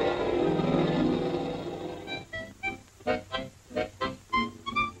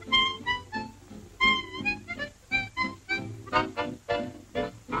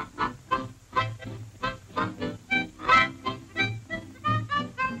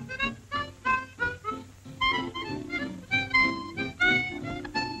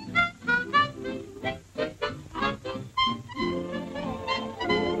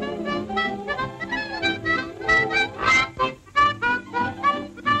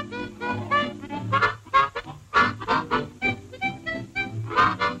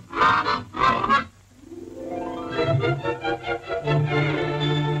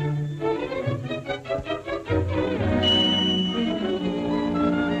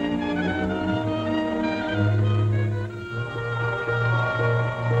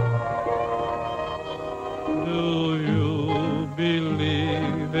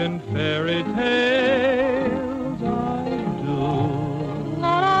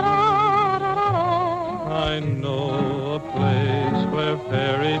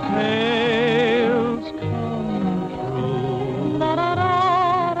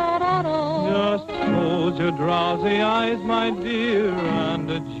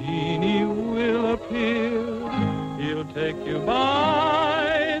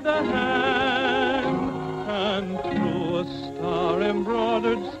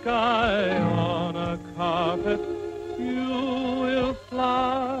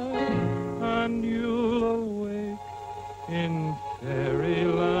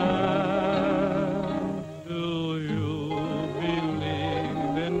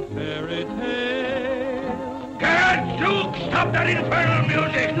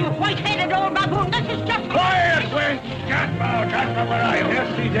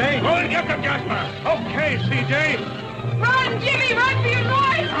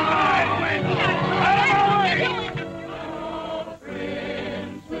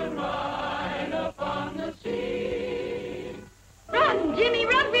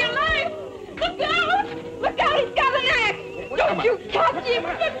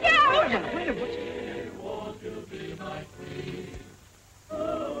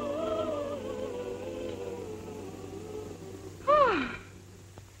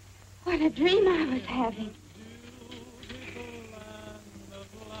 What a dream I was having.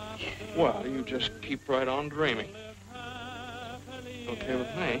 Well, you just keep right on dreaming. Okay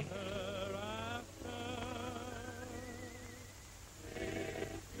with me.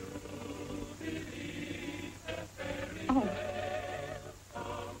 Oh.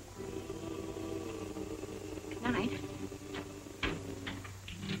 Good night.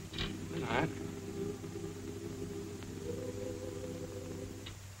 Good night.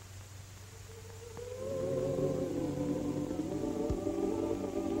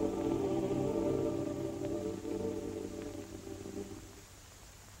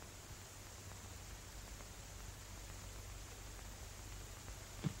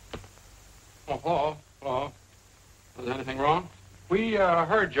 Oh, hello. Was anything wrong? We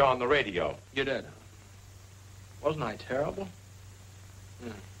heard you on the radio. You did? Wasn't I terrible?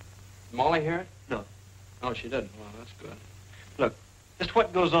 Yeah. Molly hear it? No. Oh, she didn't? Well, that's good. Look, just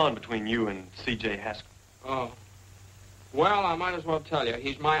what goes on between you and C.J. Haskell? Oh. Well, I might as well tell you.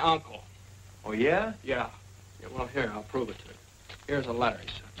 He's my uncle. Oh, yeah? Yeah. Well, here, I'll prove it to you. Here's a letter he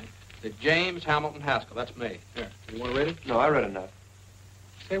sent me. To James Hamilton Haskell. That's me. Here. You want to read it? No, I read enough.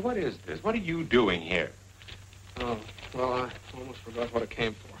 Say, what is this? What are you doing here? Oh, well, I almost forgot what it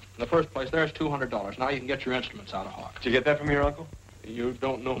came for. In the first place, there's $200. Now you can get your instruments out of Hawk. Did you get that from your uncle? You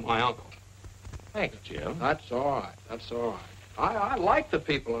don't know my uncle. Thanks, Jim. That's all right. That's all right. I like the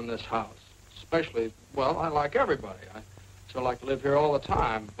people in this house. Especially, well, I like everybody. I still like to live here all the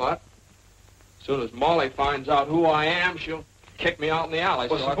time, but as soon as Molly finds out who I am, she'll kick me out in the alley.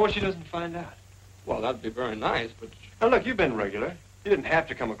 Well, so suppose she doesn't find out. Well, that'd be very nice, but... Now, look, you've been regular. You didn't have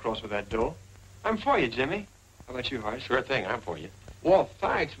to come across with that dough. I'm for you, Jimmy. How about you, Hart? Sure thing, I'm for you. Well,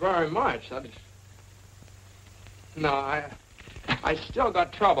 thanks very much. No, I still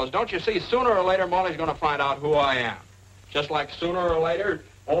got troubles. Don't you see, sooner or later, Molly's going to find out who I am. Just like sooner or later,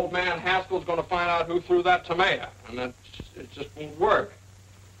 old man Haskell's going to find out who threw that tomato. And it just won't work.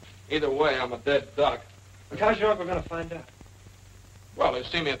 Either way, I'm a dead duck. But how's your uncle going to find out? Well, he'll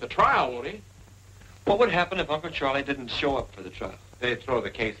see me at the trial, won't he? What would happen if Uncle Charlie didn't show up for the trial? They'd throw the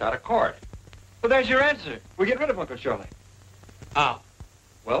case out of court. Well, there's your answer. We get rid of Uncle Charlie. How?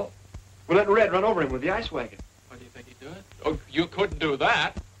 Well, we'll let Red run over him with the ice wagon. What do you think think he'd do it? Oh, you couldn't do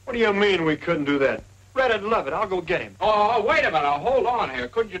that. What do you mean we couldn't do that? Red'd love it. I'll go get him. Oh, wait a minute. Hold on here.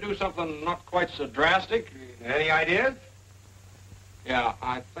 Couldn't you do something not quite so drastic? Any ideas? Yeah,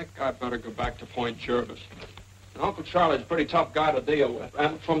 I think I'd better go back to Point Jervis. Uncle Charlie's a pretty tough guy to deal with.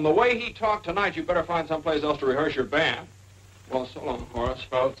 And from the way he talked tonight, you better find someplace else to rehearse your band. Well, so long, Horace.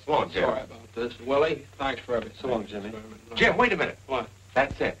 Well, so long, Jim. Sorry about this. Willie, thanks for everything. So long, Jimmy. Jim, wait a minute. What?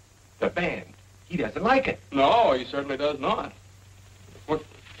 That's it. The band. He doesn't like it. No, he certainly does not. What?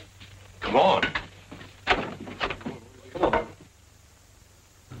 Come on. Come on.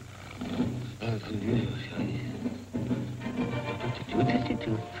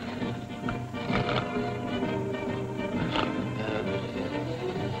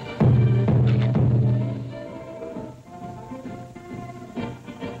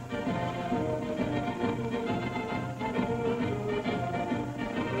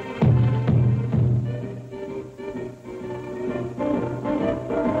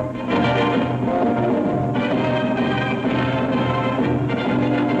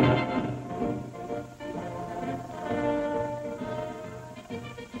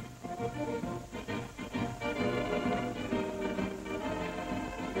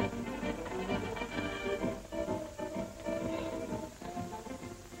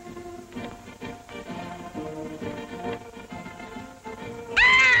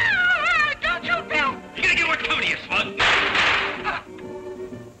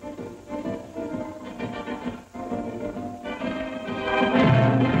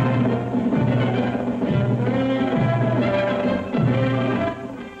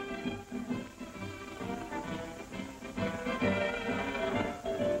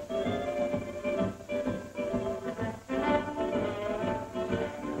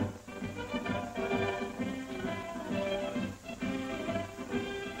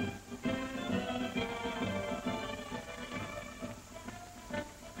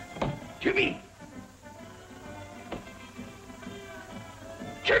 Jimmy!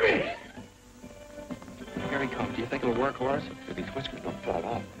 Jimmy! Here he comes. Do you think it'll work, Horace? If these whiskers don't fall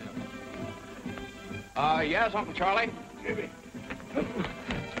off. Yes, Uncle Charlie? Jimmy.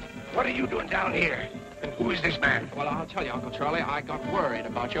 What are you doing down here? And who is this man? Well, I'll tell you, Uncle Charlie, I got worried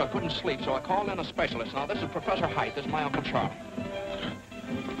about you. I couldn't sleep, so I called in a specialist. Now, this is Professor Height. This is my Uncle Charlie.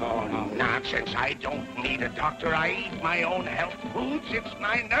 Oh, nonsense. I don't need a doctor. I eat my own health foods. It's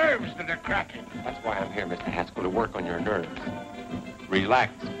my nerves that are cracking. That's why I'm here, Mr. Haskell, to work on your nerves.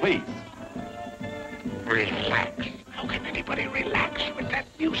 Relax, please. Relax? How can anybody relax with that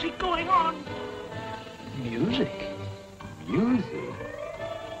music going on? Music? Music?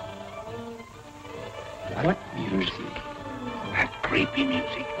 What music? That creepy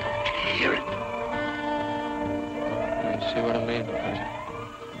music. Don't you hear it? Let me see what I mean, Professor.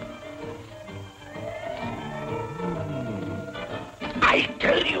 I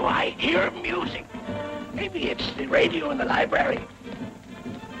tell you, I hear music. Maybe it's the radio in the library.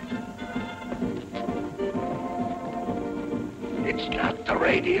 It's not the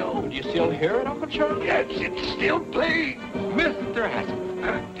radio. Do you still hear it, Uncle Charlie? Yes, it's still playing. Mr.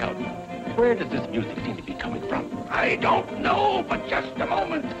 Haskell, tell me, where does this music seem to be coming from? I don't know, but just a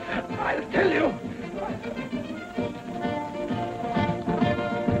moment. I'll tell you.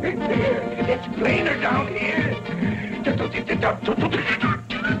 It's here. It's plainer down here.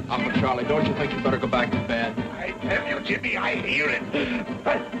 Uncle Charlie, don't you think you better go back to bed? I tell you, Jimmy, I hear it.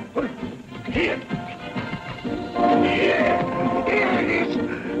 Here. Here it is.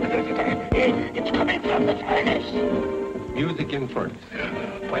 It's coming from the furnace. Music in furnace.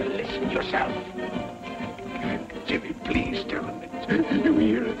 Well, listen yourself. Jimmy, please tell him it. You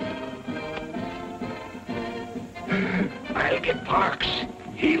hear it? I'll get Parks.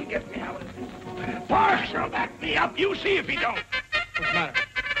 He'll get me out of it. Parks will back me up. You see if he don't. What's the matter?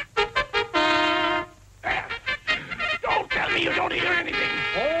 Don't tell me you don't hear anything.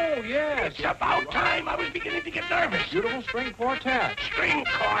 Oh, yes. It's about time. I was beginning to get nervous. Beautiful string quartet. String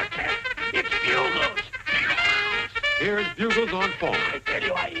quartet. It's bugles. Here's bugles on phone. I tell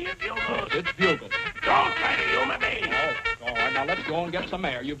you, I hear bugles. It's bugles. Don't try to humor me. Oh, all right. Now, let's go and get some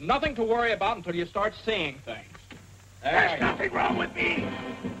air. You've nothing to worry about until you start seeing things. There's nothing wrong with me.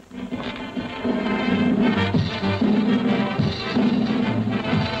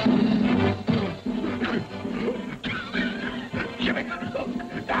 Jimmy, look.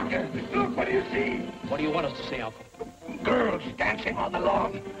 Doctor, look, what do you see? What do you want us to see, Uncle? Girls dancing on the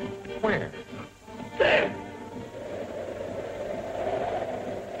lawn. Where? There.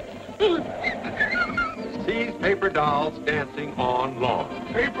 Sees paper dolls dancing on lawn.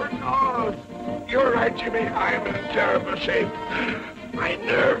 Paper dolls. You're right, Jimmy. I'm in terrible shape. My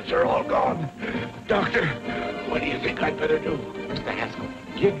nerves are all gone. Doctor, what do you think I'd better do? Mr. Haskell,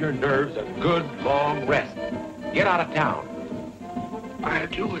 give your nerves a good, long rest. Get out of town. I'll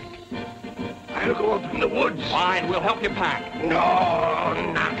do it. I'll go up in the woods. Fine, we'll help you pack.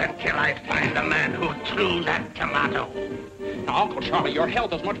 No, not until I find the man who threw that tomato. Now, Uncle Charlie, your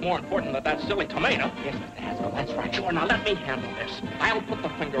health is much more important than that silly tomato. Yes, Mr. Haskell, that's right. Sure, now let me handle this. I'll put the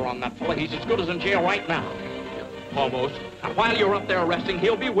finger on that fella. He's as good as in jail right now. Almost. And while you're up there resting,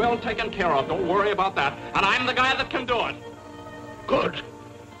 he'll be well taken care of. Don't worry about that. And I'm the guy that can do it. Good.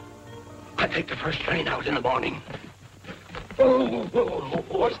 I'll take the first train out in the morning. Oh,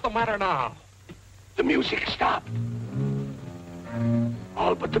 what's the matter now? The music stopped.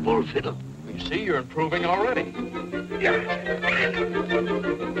 All but the bull fiddle. You see, you're improving already.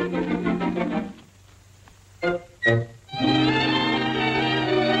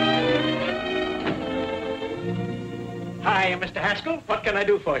 Hi, Mr. Haskell. What can I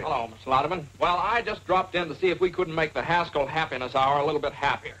do for you? Hello, Mr. Louderman. Well, I just dropped in to see if we couldn't make the Haskell Happiness Hour a little bit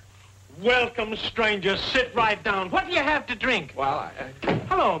happier. Welcome, stranger. Sit right down. What do you have to drink? Well,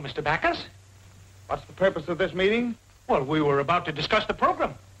 Hello, Mr. Backus. What's the purpose of this meeting? Well, we were about to discuss the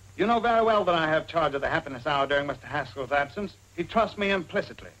program. You know very well that I have charge of the happiness hour during Mr. Haskell's absence. He trusts me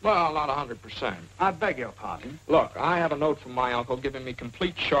implicitly. Well, not 100%. I beg your pardon. Look, I have a note from my uncle giving me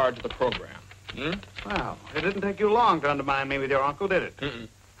complete charge of the program. Well, it didn't take you long to undermine me with your uncle, did it? Mm-mm.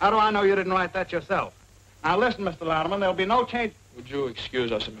 How do I know you didn't write that yourself? Now, listen, Mr. Louderman, there'll be no change. Would you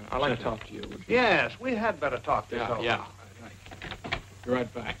excuse us a minute? I'd like to talk to you. Yes, we had better talk this over. Yeah. Be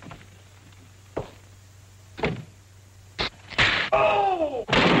right back. Oh!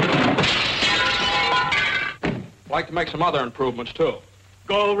 I'd like to make some other improvements, too.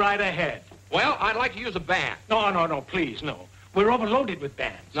 Go right ahead. Well, I'd like to use a band. No, please, no. We're overloaded with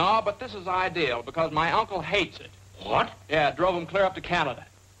bands. No, but this is ideal because my uncle hates it. What? Yeah, it drove him clear up to Canada.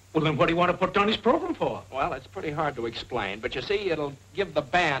 Well, then what do you want to put down his program for? Well, it's pretty hard to explain, but you see, it'll give the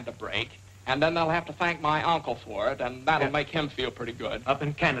band a break, and then they'll have to thank my uncle for it, and that'll make him feel pretty good. Up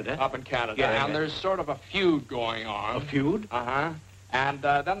in Canada? Up in Canada. Yeah, and there's sort of a feud going on. A feud? Uh-huh. And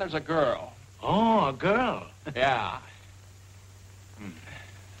then there's a girl. Oh, a girl. Yeah.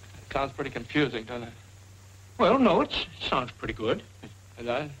 Sounds pretty confusing, doesn't it? Well, no, it sounds pretty good.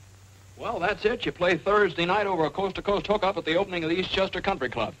 Well, that's it. You play Thursday night over a coast-to-coast hookup at the opening of the Eastchester Country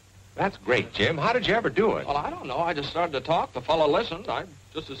Club. That's great, Jim. How did you ever do it? Well, I don't know. I just started to talk. The fellow listened. I'm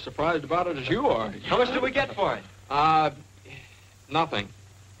just as surprised about it as you are. How much do we get for it? Nothing.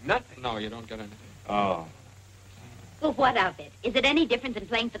 Nothing? No, you don't get anything. Oh. Well, what of it? Is it any different than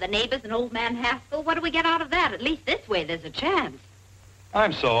playing for the neighbors and old man Haskell? What do we get out of that? At least this way there's a chance.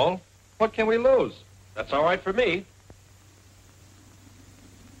 I'm Saul. What can we lose? That's all right for me.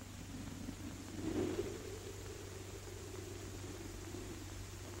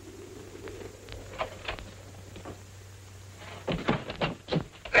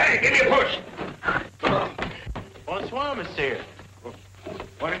 Hey, give me a push. Bonsoir, monsieur.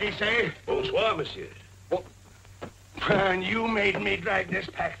 What did he say? Bonsoir, monsieur. And you made me drag this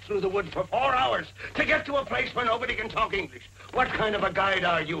pack through the woods for 4 hours to get to a place where nobody can talk English. What kind of a guide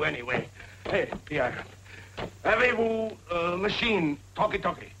are you, anyway? Hey, Pierre, avez-vous machine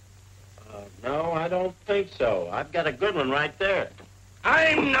talkie-talkie? No, I don't think so. I've got a good one right there.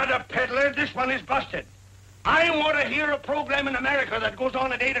 I'm not a peddler. This one is busted. I want to hear a program in America that goes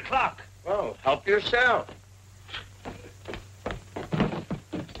on at 8 o'clock. Well, help yourself.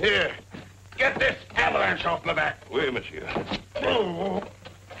 Here, get this avalanche off my back. Oui, monsieur. Oh.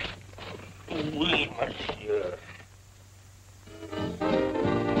 Oui, monsieur.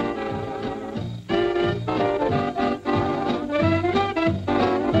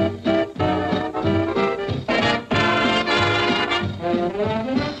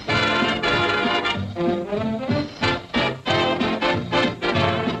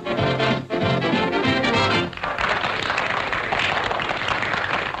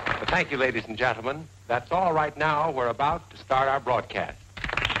 Thank you, ladies and gentlemen. That's all right now. We're about to start our broadcast.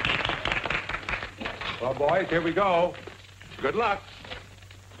 Well, boys, here we go. Good luck.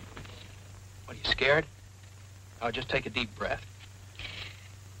 What, are you scared? Oh, just take a deep breath.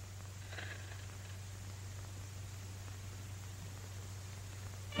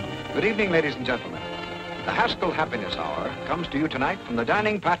 Good evening, ladies and gentlemen. The Haskell Happiness Hour comes to you tonight from the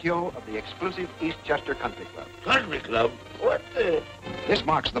dining patio of the exclusive Eastchester Country Club. Country Club? What the? This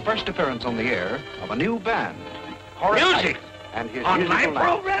marks the first appearance on the air of a new band. Music? And his on my musical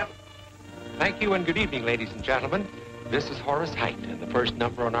program? Thank you and good evening, ladies and gentlemen. This is Horace Height, and the first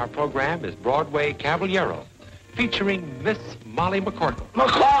number on our program is Broadway Caballero, featuring Miss Molly McCorkle.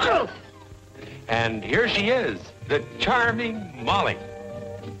 McCorkle! And here she is, the charming Molly.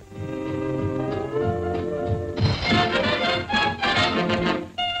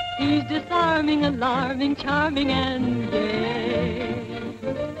 He's disarming, alarming, charming, and gay.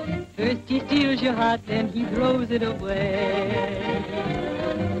 First he steals your heart, then he throws it away.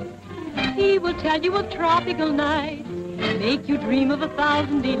 He will tell you of tropical nights, make you dream of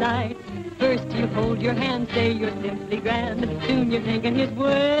 1,000 delights. First he'll hold your hand, say you're simply grand. Soon you're thinking his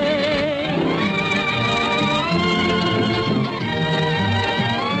way.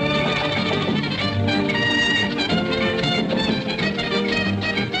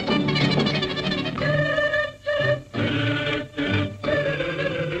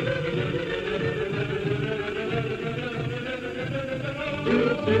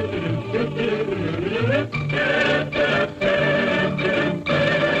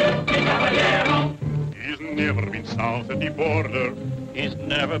 Never been south of the border. He's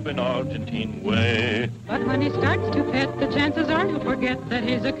never been Argentine way. But when he starts to pet, the chances are he'll forget that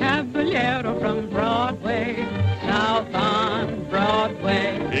he's a caballero from Broadway, south on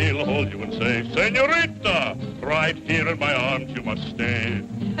Broadway. He'll hold you and say, Senorita, right here in my arms you must stay.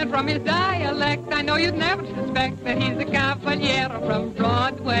 And from his dialect, I know you'd never suspect that he's a caballero from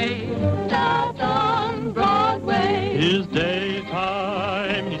Broadway, south on Broadway. His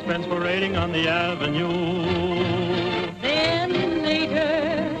daytime he spends parading on the avenue. Then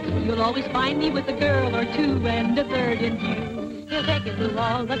later, you'll always find me with a girl or two and a third in view. He'll take you to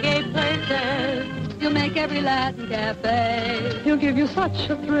all the gay places. He'll make every Latin cafe. He'll give you such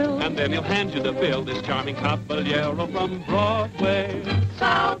a thrill. And then he'll hand you the bill, this charming caballero from Broadway,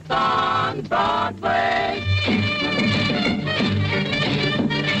 south on Broadway.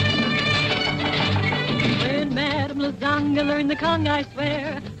 When Madame Lasagna learned the conga, I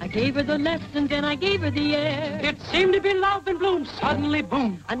swear, I gave her the lessons and I gave her the air. It seemed to be love and bloom, suddenly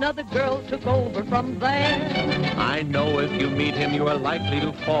boom. Another girl took over from there. I know if you meet him, you are likely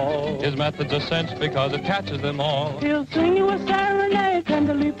to fall. His method's a cinch because it catches them all. He'll sing you a serenade,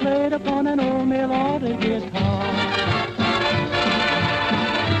 tenderly played upon an old mail-order guitar.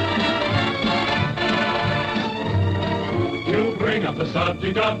 You bring up the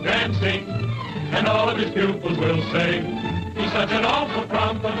subject of dancing, and all of his pupils will say, he's such an awful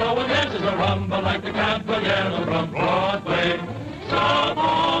frump, but no one dances a rumba like the caballero from Broadway, south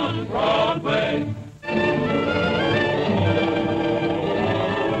on Broadway.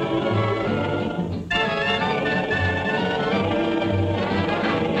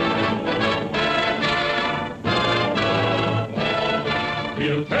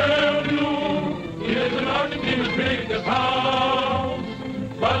 He'll tell you he lives in Argentina's biggest house,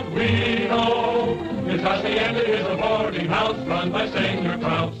 but we know his hacienda is a boarding house run by Senor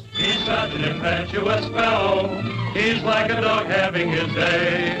Kraus. He's such an impetuous fellow, he's like a dog having his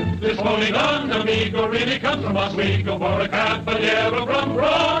day. This phony don amigo really comes from Oswego for a caballero from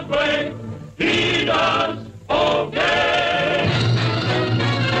Broadway. He does okay.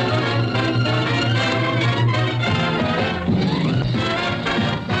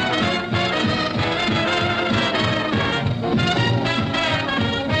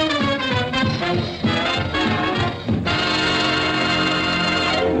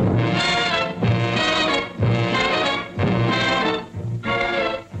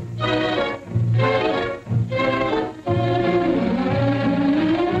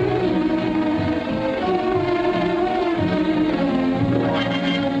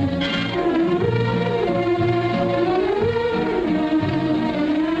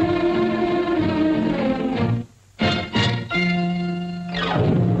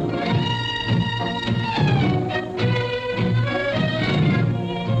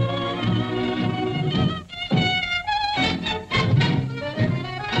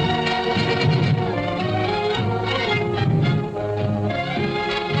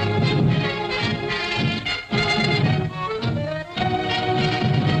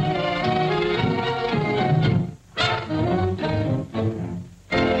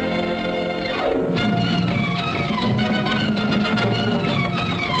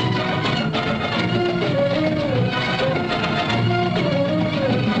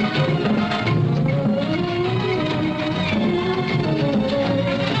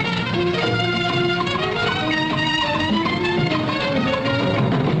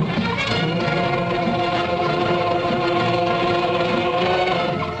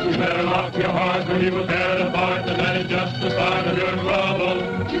 He will tear it apart, and that is just the start of your trouble.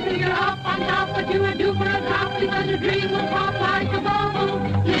 You think you're up on top, but you are due for a drop because your dream will pop like a bubble.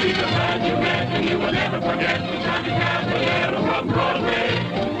 You'll be the man you met, and you will never forget the charming caballero from Broadway,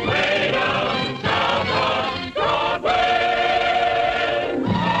 way down south on Broadway.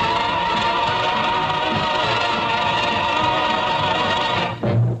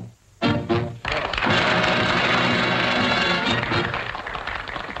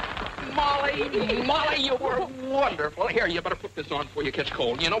 wonderful. Here, you better put this on before you catch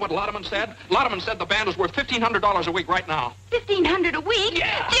cold. You know what Lotterman said? Lotterman said the band is worth $1,500 a week right now. $1,500 a week?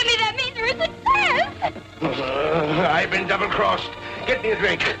 Yeah. Jimmy, that means we're a success. I've been double-crossed. Get me a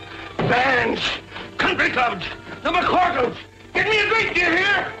drink. Bands, country clubs, the McCorkles. Get me a drink, do you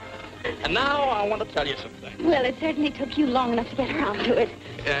hear? And now I want to tell you something. Well, it certainly took you long enough to get around to it.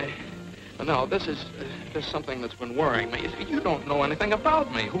 No, this is something that's been worrying me. You don't know anything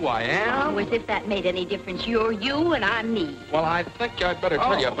about me, who I am. Oh, as if that made any difference. You're you and I'm me. Well, I think I'd better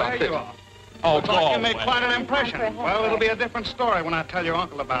tell you about there this. You are. Oh, Looks like you made away. quite an impression. Well, it'll be a different story when I tell your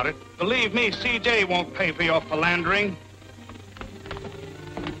uncle about it. Believe me, CJ won't pay for your philandering.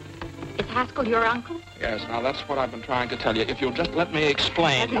 Is Haskell your uncle? Yes, now that's what I've been trying to tell you. If you'll just let me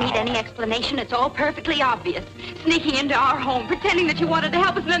explain. Doesn't need any explanation. It's all perfectly obvious. Sneaking into our home, pretending that you wanted to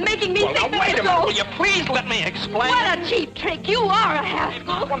help us, and then making me Well, think now, that wait a it's minute. all... Will you please let me explain? What a cheap trick. You are a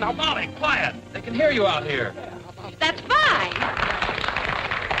Haskell. Well, now, Molly, quiet. They can hear you out here. That's fine.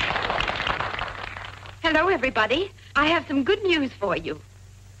 Hello, everybody. I have some good news for you.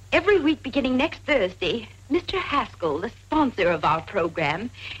 Every week beginning next Thursday, Mr. Haskell, the sponsor of our program,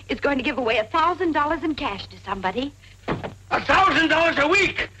 is going to give away $1,000 in cash to somebody. $1,000 a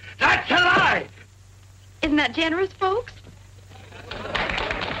week? That's a lie! Isn't that generous, folks?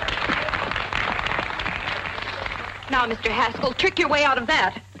 Now, Mr. Haskell, trick your way out of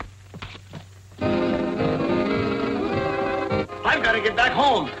that. I've got to get back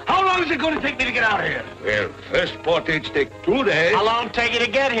home. How long is it going to take me to get out of here? Well, first portage take 2 days. How long take you to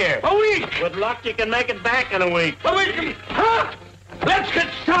get here? A week. With luck, you can make it back in a week. A week? Huh? Let's get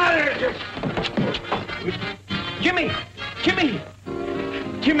started. Jimmy!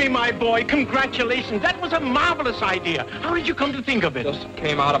 Jimmy, my boy, congratulations. That was a marvelous idea. How did you come to think of it? Just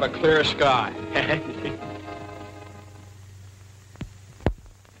came out of a clear sky.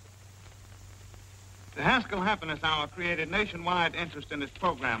 The Haskell Happiness Hour created nationwide interest in its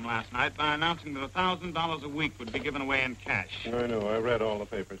program last night by announcing that $1,000 a week would be given away in cash. I know. I read all the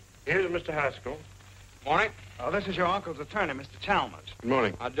papers. Here's Mr. Haskell. Morning. Oh, this is your uncle's attorney, Mr. Chalmers. Good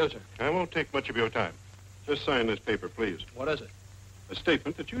morning. How do, sir? I won't take much of your time. Just sign this paper, please. What is it? A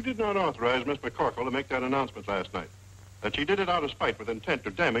statement that you did not authorize Miss McCorkle to make that announcement last night. That she did it out of spite with intent to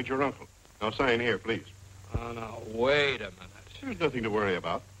damage your uncle. Now sign here, please. Oh, now, wait a minute. There's nothing to worry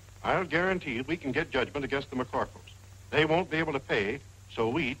about. I'll guarantee we can get judgment against the McCorkles. They won't be able to pay, so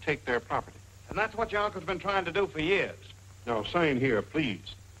we take their property. And that's what your uncle's been trying to do for years. Now sign here,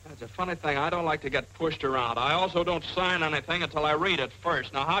 please. That's a funny thing. I don't like to get pushed around. I also don't sign anything until I read it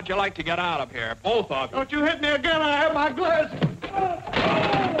first. Now, how'd you like to get out of here? Both of you. Don't you hit me again. I have my glasses.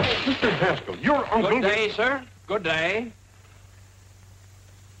 Mr. Haskell, your uncle... Good day, sir. Good day.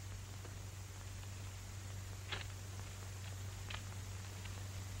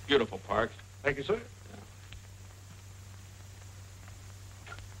 Beautiful parks. Thank you, sir.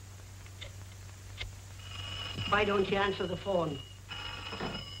 Why don't you answer the phone?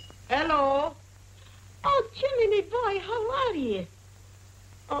 Hello? Oh, Jiminy boy, how are you?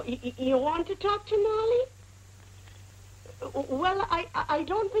 Oh, you want to talk to Molly? Well, I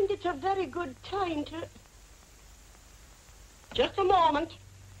don't think it's a very good time to... Just a moment.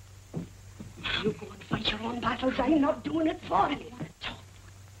 You go and fight your own battles. I'm not doing it for you.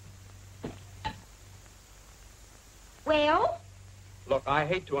 Well? Look, I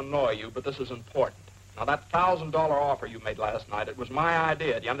hate to annoy you, but this is important. Now, that $1,000 offer you made last night, it was my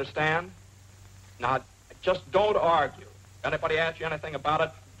idea. Do you understand? Now, just don't argue. If anybody asks you anything about it,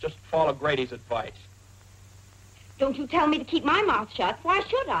 just follow Grady's advice. Don't you tell me to keep my mouth shut. Why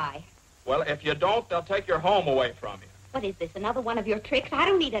should I? Well, if you don't, they'll take your home away from you. What is this, another one of your tricks? I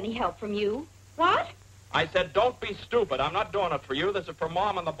don't need any help from you. What? I said, don't be stupid. I'm not doing it for you. This is for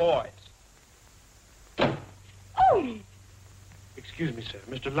Mom and the boys. Oh! Excuse me, sir.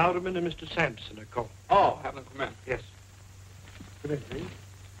 Mr. Louderman and Mr. Sampson are calling. Oh, have them come in. Yes. Good evening.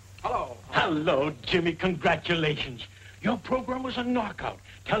 Hello. Hello, Jimmy. Congratulations. Your program was a knockout.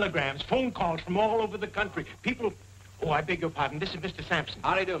 Telegrams, phone calls from all over the country. People... Oh, I beg your pardon. This is Mr. Sampson.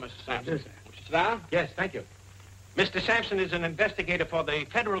 How do you do, Mr. Sampson? Yes, sir. Won't you sit down? Yes, thank you. Mr. Sampson is an investigator for the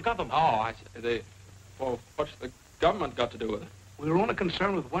federal government. Oh, I see. Well, what's the government got to do with it? We're only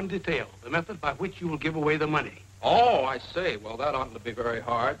concerned with one detail, the method by which you will give away the money. Oh, I see. Well, that oughtn't to be very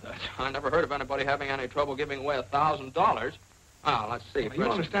hard. I never heard of anybody having any trouble giving away $1,000. Now, let's see. Now, you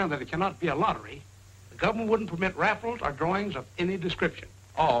understand that it cannot be a lottery. The government wouldn't permit raffles or drawings of any description.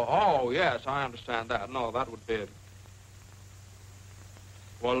 Oh, yes, I understand that. No, that would be it.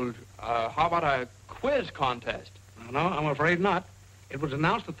 Well, how about a quiz contest? No, I'm afraid not. It was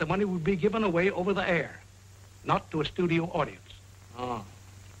announced that the money would be given away over the air, not to a studio audience. Oh.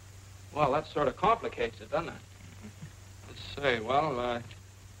 Well, that sort of complicates it, doesn't it? say, well,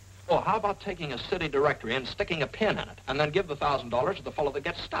 how about taking a city directory and sticking a pin in it, and then give the $1,000 to the fellow that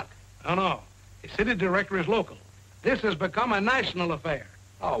gets stuck? No. The city directory is local. This has become a national affair.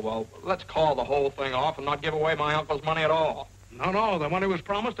 Oh, well, let's call the whole thing off and not give away my uncle's money at all. No, the money was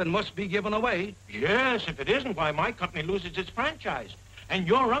promised and must be given away. Yes, if it isn't, why, my company loses its franchise. And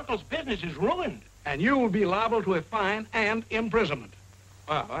your uncle's business is ruined. And you will be liable to a fine and imprisonment.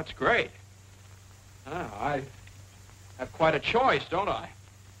 Well, that's great. I have quite a choice, don't I?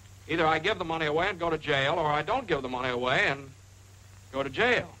 Either I give the money away and go to jail, or I don't give the money away and go to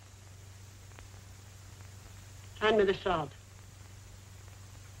jail. Hand me the salt.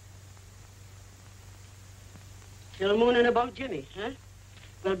 Still mooning about Jimmy, huh?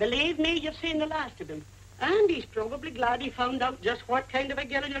 Well, believe me, you've seen the last of him. And he's probably glad he found out just what kind of a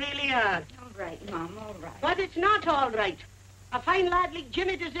girl you really are. All right, Mom, all right. But it's not all right. A fine lad like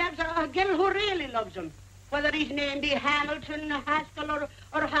Jimmy deserves a girl who really loves him. Whether his name be Hamilton, Haskell, or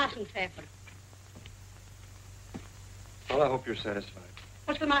Hassenpfeffer. Well, I hope you're satisfied.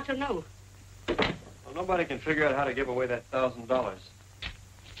 What's the matter now? Well, nobody can figure out how to give away that $1,000.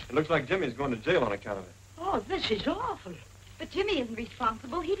 It looks like Jimmy's going to jail on account of it. Oh, this is awful. But Jimmy isn't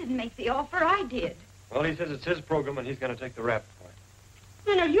responsible. He didn't make the offer. I did. Well, he says it's his program and he's going to take the rap for it.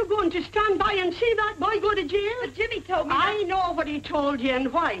 Then are you going to stand by and see that boy go to jail? But Jimmy told me... I know what he told you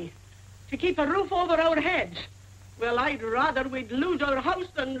and why. To keep a roof over our heads. Well, I'd rather we'd lose our house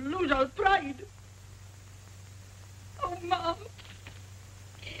than lose our pride. Oh, Mom.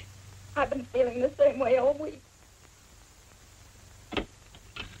 I've been feeling the same way all week.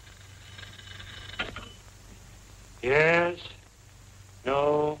 Yes.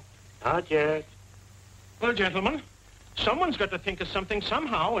 No. Not yet. Well, gentlemen, someone's got to think of something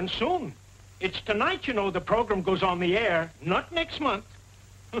somehow, and soon. It's tonight, you know, the program goes on the air, not next month.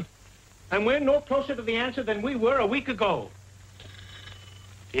 And we're no closer to the answer than we were a week ago.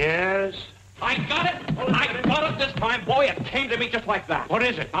 Yes. I got it! I got it this time, boy. It came to me just like that. What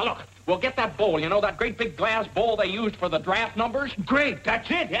is it? Now, look, we'll get that bowl. You know, that great big glass bowl they used for the draft numbers? Great,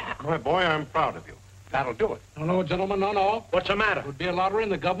 that's it, yeah. My boy, I'm proud of you. That'll do it. No, gentlemen, no. What's the matter? It would be a lottery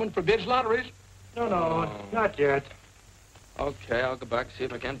and the government forbids lotteries. No, not yet. Okay, I'll go back and see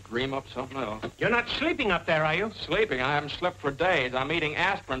if I can't dream up something else. You're not sleeping up there, are you? Sleeping? I haven't slept for days. I'm eating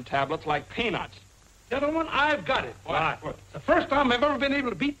aspirin tablets like peanuts. Gentlemen, I've got it. What? The first time I've ever been able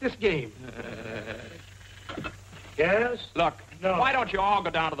to beat this game. Yes? Look, No. why don't you all go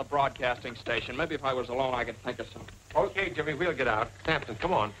down to the broadcasting station? Maybe if I was alone, I could think of something. Okay, Jimmy, we'll get out. Sampson,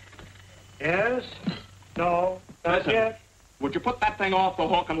 come on. Yes? No, not Listen, yet. would you put that thing off the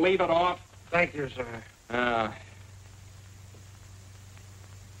hook and leave it off? Thank you, sir. Uh,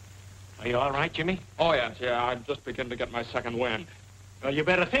 Are you all right, Jimmy? Oh, yes, yeah. I'm just beginning to get my second wind. Well, you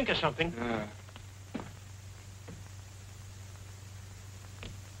better think of something. Yeah.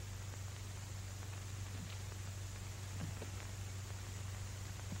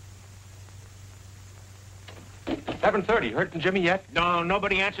 $7:30. Heard from Jimmy yet? No,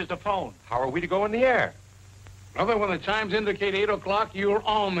 nobody answers the phone. How are we to go in the air? Brother, when the chimes indicate 8 o'clock, you're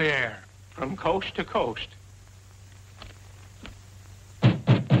on the air. From coast to coast.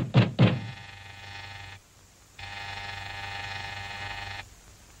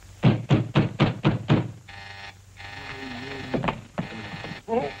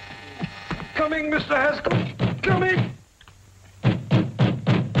 Oh. Coming, Mr. Haskell. Coming.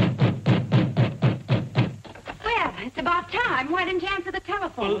 Well, it's about time. Why didn't you answer the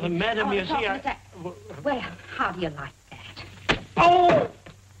telephone? Well, madam, you see, Well, how do you like that? Oh!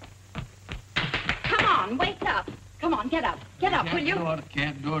 Come on, wake up. Come on, get up. Get up, will you?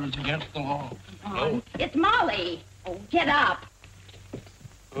 Can't do it. It's against the law. Come on. It's Molly. Oh, get up.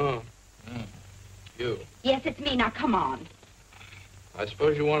 Oh. You. Yes, it's me. Now, come on. I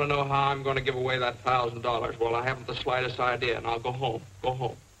suppose you want to know how I'm going to give away that $1,000. Well, I haven't the slightest idea, and I'll go home. Go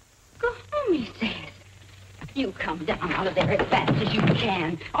home. Go home, he says. You come down out of there as fast as you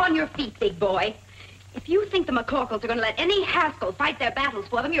can. On your feet, big boy. If you think the McCorkles are going to let any Haskell fight their battles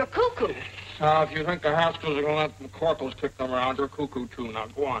for them, you're cuckoo. Now, if you think the Haskells are going to let the McCorkles kick them around, you're cuckoo, too. Now,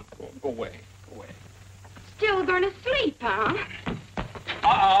 go on. Go away. Go away. Still going to sleep, huh?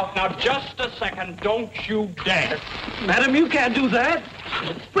 Uh-oh. Now, just a second. Don't you dare. Madam, you can't do that.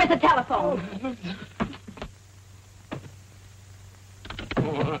 Where's the telephone?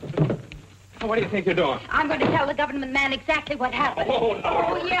 What do you think you're doing? I'm going to tell the government man exactly what happened. Oh, no.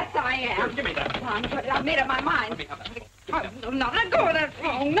 Oh, yes, I am. Give me that. I've made up my mind. I'm not let go of that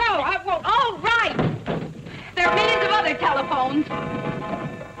phone. No, I won't. All right. There are millions of other telephones.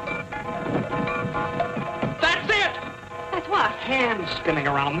 That's it. That's what? Hands spinning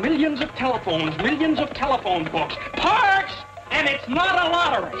around. Millions of telephones. Millions of telephone books. Parks! And it's not a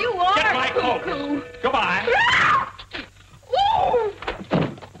lottery. You are Get my coat. cuckoo. Goodbye. Woo!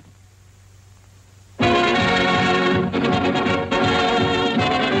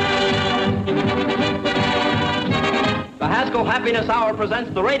 The Haskell Happiness Hour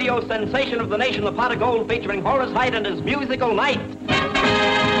presents the radio sensation of the nation, the Pot of Gold, featuring Horace Heidt and his musical night.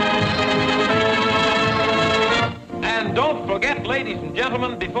 And don't forget, ladies and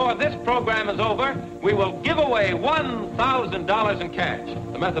gentlemen, before this program is over, we will give away $1,000 in cash.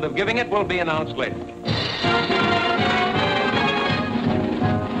 The method of giving it will be announced later.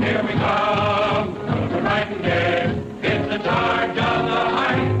 Here we come, we're right and gay. It's the charge of the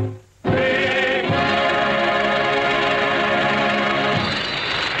Height.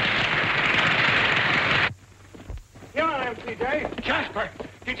 Here I am, CJ. Jasper,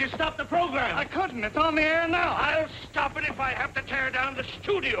 did you stop the program? I couldn't. It's on the air now. I'll stop it if I have to tear down the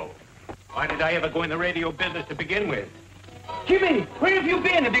studio. Why did I ever go in the radio business to begin with? Jimmy, where have you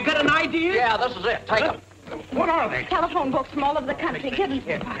been? Have you got an idea? Yeah, this is it. Take them. What are they? Telephone books from all over the country. Get them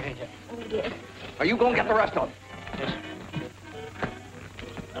here. Oh, dear. Are you going to get the rest of them?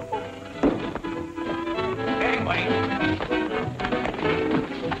 Anyway.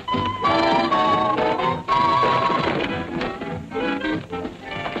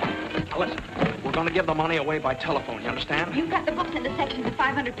 Now listen, we're going to give the money away by telephone, you understand? You've got the books in the sections of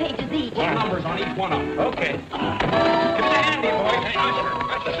 500 pages each. What numbers on each one of them? Okay. Give me the handy, boys. Hey,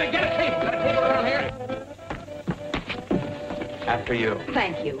 Usher. Get a table. Got a table around here? After you.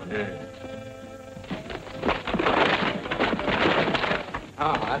 Thank you.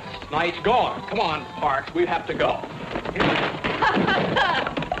 Oh, that's nice going. Come on, Parks. We have to go.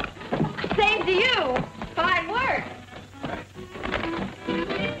 Same to you. Fine work.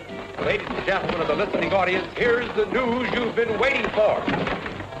 Ladies and gentlemen of the listening audience, here's the news you've been waiting for.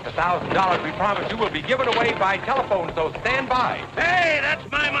 The $1,000 we promised you will be given away by telephone, so stand by. Hey, that's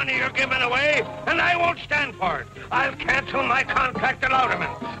my money you're giving away, and I won't stand for it. I'll cancel my contract at Louderman.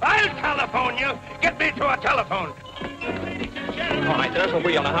 I'll telephone you. Get me to a telephone. All right, there's a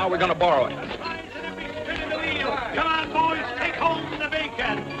wheel. Now, how are we going to borrow it? Come on, boys, take hold of the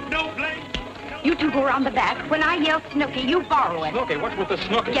bacon. No blame. You two go around the back. When I yell Snooky, you borrow it. Snooky? What's with the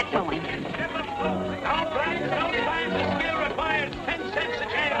Snooky? Get going. Sometimes the skill requires 10 cents a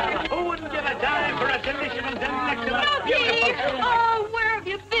can. Who wouldn't give a dime for a delicious and delectable... Snooky! Oh, where have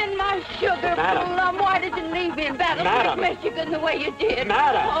you been, my sugar plum? Why did you leave me in Battle Creek, Michigan, the way you did?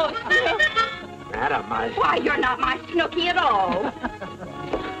 Madam. Oh, Snooky. Madam, Why, you're not my Snooky at all.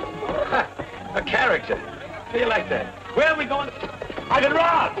 A character. How do you like that? Where are we going? I've been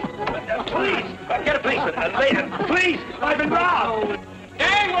robbed. Please, get a policeman. Later. Please, I've been robbed.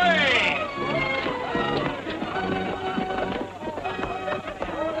 Gangway!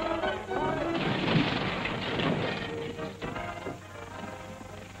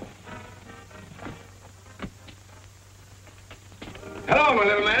 Hello, my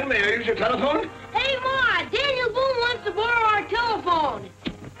little man. May I use your telephone? Hey, Ma, Daniel Boone wants to borrow our telephone.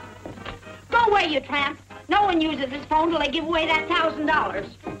 Go away, you tramp. No one uses this phone till they give away that $1,000.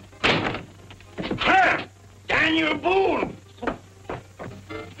 Tramp! Daniel Boone!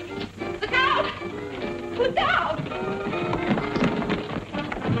 Look out! Look out!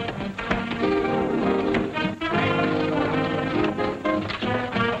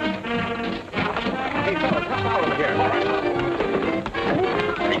 Hey, fellas, come out over here. All right.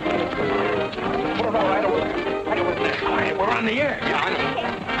 Put it right over there. Right over there. All right, we're on the air. Yeah, I know.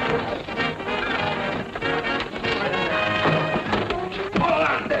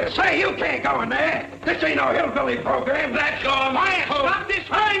 Say, you can't go in there. This ain't no hillbilly program. That's your man. Stop this.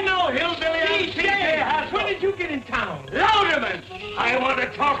 I'm no hillbilly. I'm When did you get in town? Louderman, I want to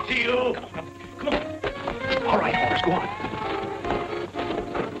talk to you. Come on. All right, Horace, go on.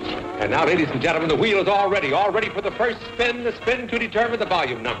 And now, ladies and gentlemen, the wheel is all ready for the first spin, the spin to determine the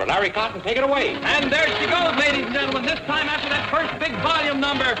volume number. Larry Cotton, take it away. And there she goes, ladies and gentlemen, this time after that first big volume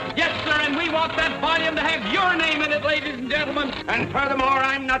number. Yes, sir, and we want that volume to have your name in it, ladies and gentlemen. And furthermore,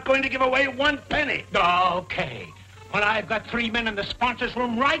 I'm not going to give away 1 penny. Okay. Well, I've got 3 men in the sponsors'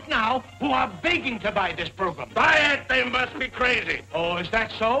 room right now who are begging to buy this program. Buy it? They must be crazy. Oh, is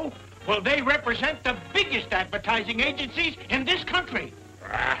that so? Well, they represent the biggest advertising agencies in this country.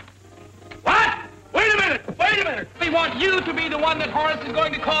 What? Wait a minute! Wait a minute! We want you to be the one that Horace is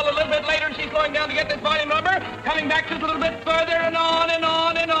going to call a little bit later. She's going down to get this volume number, coming back just a little bit further and on and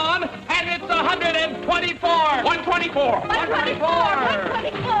on and on. And it's 124. 124.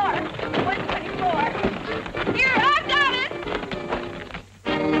 124. Here, I've got it.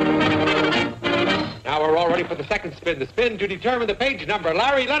 Now we're already ready for the second spin. The spin to determine the page number.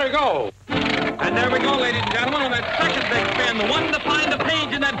 Larry, let her go. And there we go, ladies and gentlemen, on that second big spin, the one to find the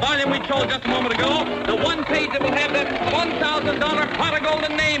page in that volume we chose just a moment ago, the one page that will have that $1,000 pot of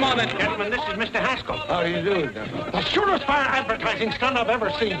golden name on it. Gentlemen, this is Mr. Haskell. How do you do, gentlemen? The surest fire advertising stunt I've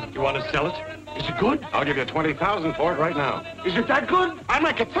ever seen. You want to sell it? Is it good? I'll give you $20,000 for it right now. Is it that good? I'd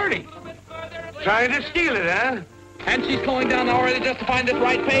make it 30. Trying to steal it, huh? And she's slowing down already just to find this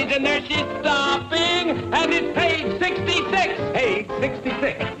right page, and there she's stopping, and it's page 66. Page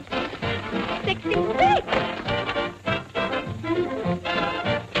 66. 66.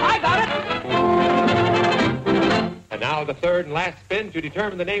 I got it. And now the third and last spin to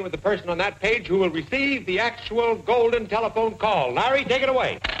determine the name of the person on that page who will receive the actual golden telephone call. Larry, take it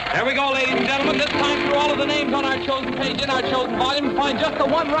away. There we go, ladies and gentlemen. This time through all of the names on our chosen page in our chosen volume to find just the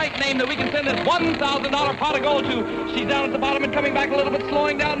one right name that we can send this $1,000 pot of gold to. She's down at the bottom and coming back a little bit,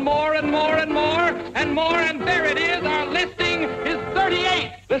 slowing down more and more and more and more. And there it is. Our listing is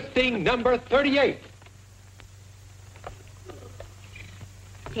 38. Listing number 38.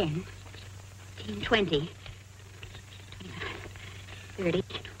 10, 15, 20, 30,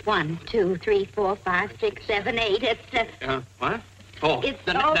 1, 2, 3, 4, 5, 6, 7, 8. It's, What? Oh, It's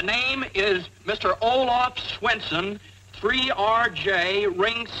the name is Mr. Olaf Swenson, 3RJ,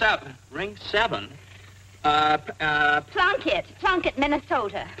 ring 7. Ring 7? Plunkett,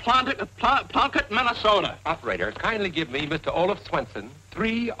 Minnesota. Plunkett, Minnesota. Operator, kindly give me Mr. Olaf Swenson,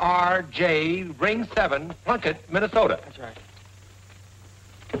 3RJ, ring 7, Plunkett, Minnesota. That's right.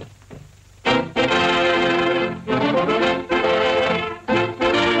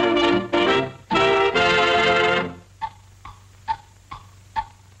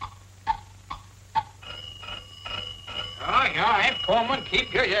 Come on,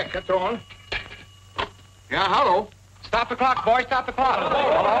 keep your jacket on. Yeah, hello. Stop the clock, boy, stop the clock.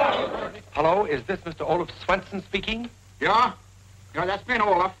 Hello? Hello, is this Mr. Olaf Swenson speaking? Yeah? Yeah, that's been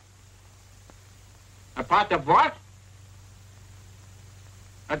Olaf. A part of what?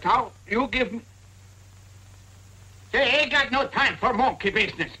 A towel? You give me... Say, I ain't got no time for monkey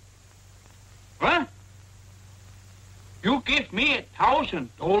business. What? You give me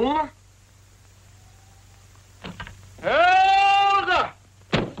 $1,000? Hold up!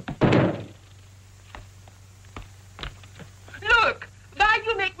 Look, why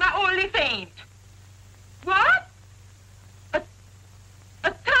you make my only faint? What? A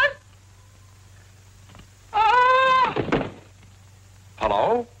ton? Oh!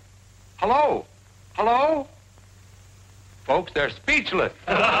 Hello? Hello? Hello? Folks, they're speechless.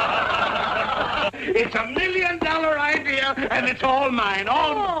 It's $1 million idea, and it's all mine,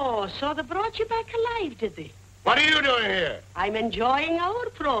 all mine. Oh, so they brought you back alive, did they? What are you doing here? I'm enjoying our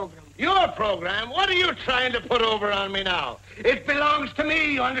program. Your program? What are you trying to put over on me now? It belongs to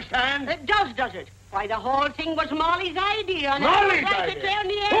me, you understand? It does it? Why, the whole thing was Molly's idea. And Molly's I idea? Down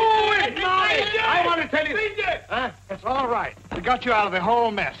the Who is Molly? I want to tell you... Huh? It's all right. We got you out of the whole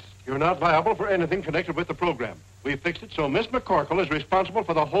mess. You're not liable for anything connected with the program. We fixed it so Miss McCorkle is responsible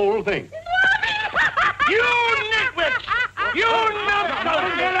for the whole thing. You nitwits! You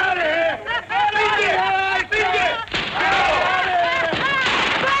numbskulls! Get out of here!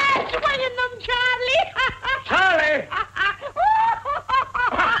 Swinging them, Charlie! Charlie!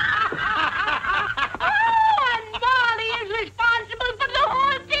 And Molly is responsible for the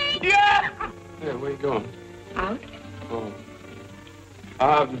whole thing! Yeah! Yeah, where you going? Out? Oh.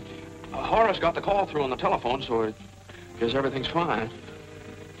 Horace got the call through on the telephone, so I guess everything's fine.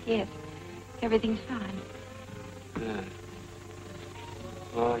 Yes, everything's fine. Yeah.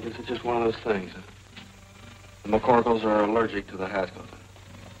 Well, I guess it's just one of those things. The McCorkles are allergic to the Haskells.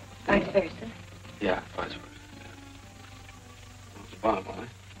 Vice versa. Yeah, vice versa. What's the bottom line?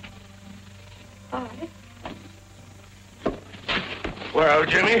 All right. Well,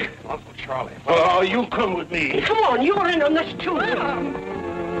 Jimmy? Uncle Charlie. Oh, you come with me. Come on, you're in on this too.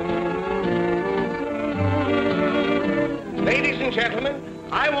 Ladies and gentlemen,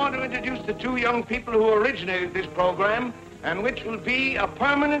 I want to introduce the two young people who originated this program and which will be a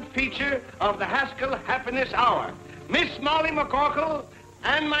permanent feature of the Haskell Happiness Hour. Miss Molly McCorkle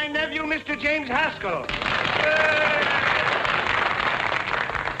and my nephew, Mr. James Haskell.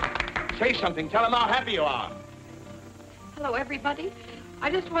 Say something. Tell them how happy you are. Hello, everybody. I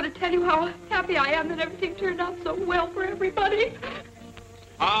just want to tell you how happy I am that everything turned out so well for everybody.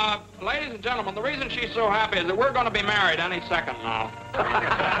 Ladies and gentlemen, the reason she's so happy is that we're going to be married any second now. All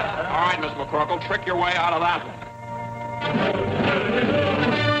right, Miss McCorkle, trick your way out of that one.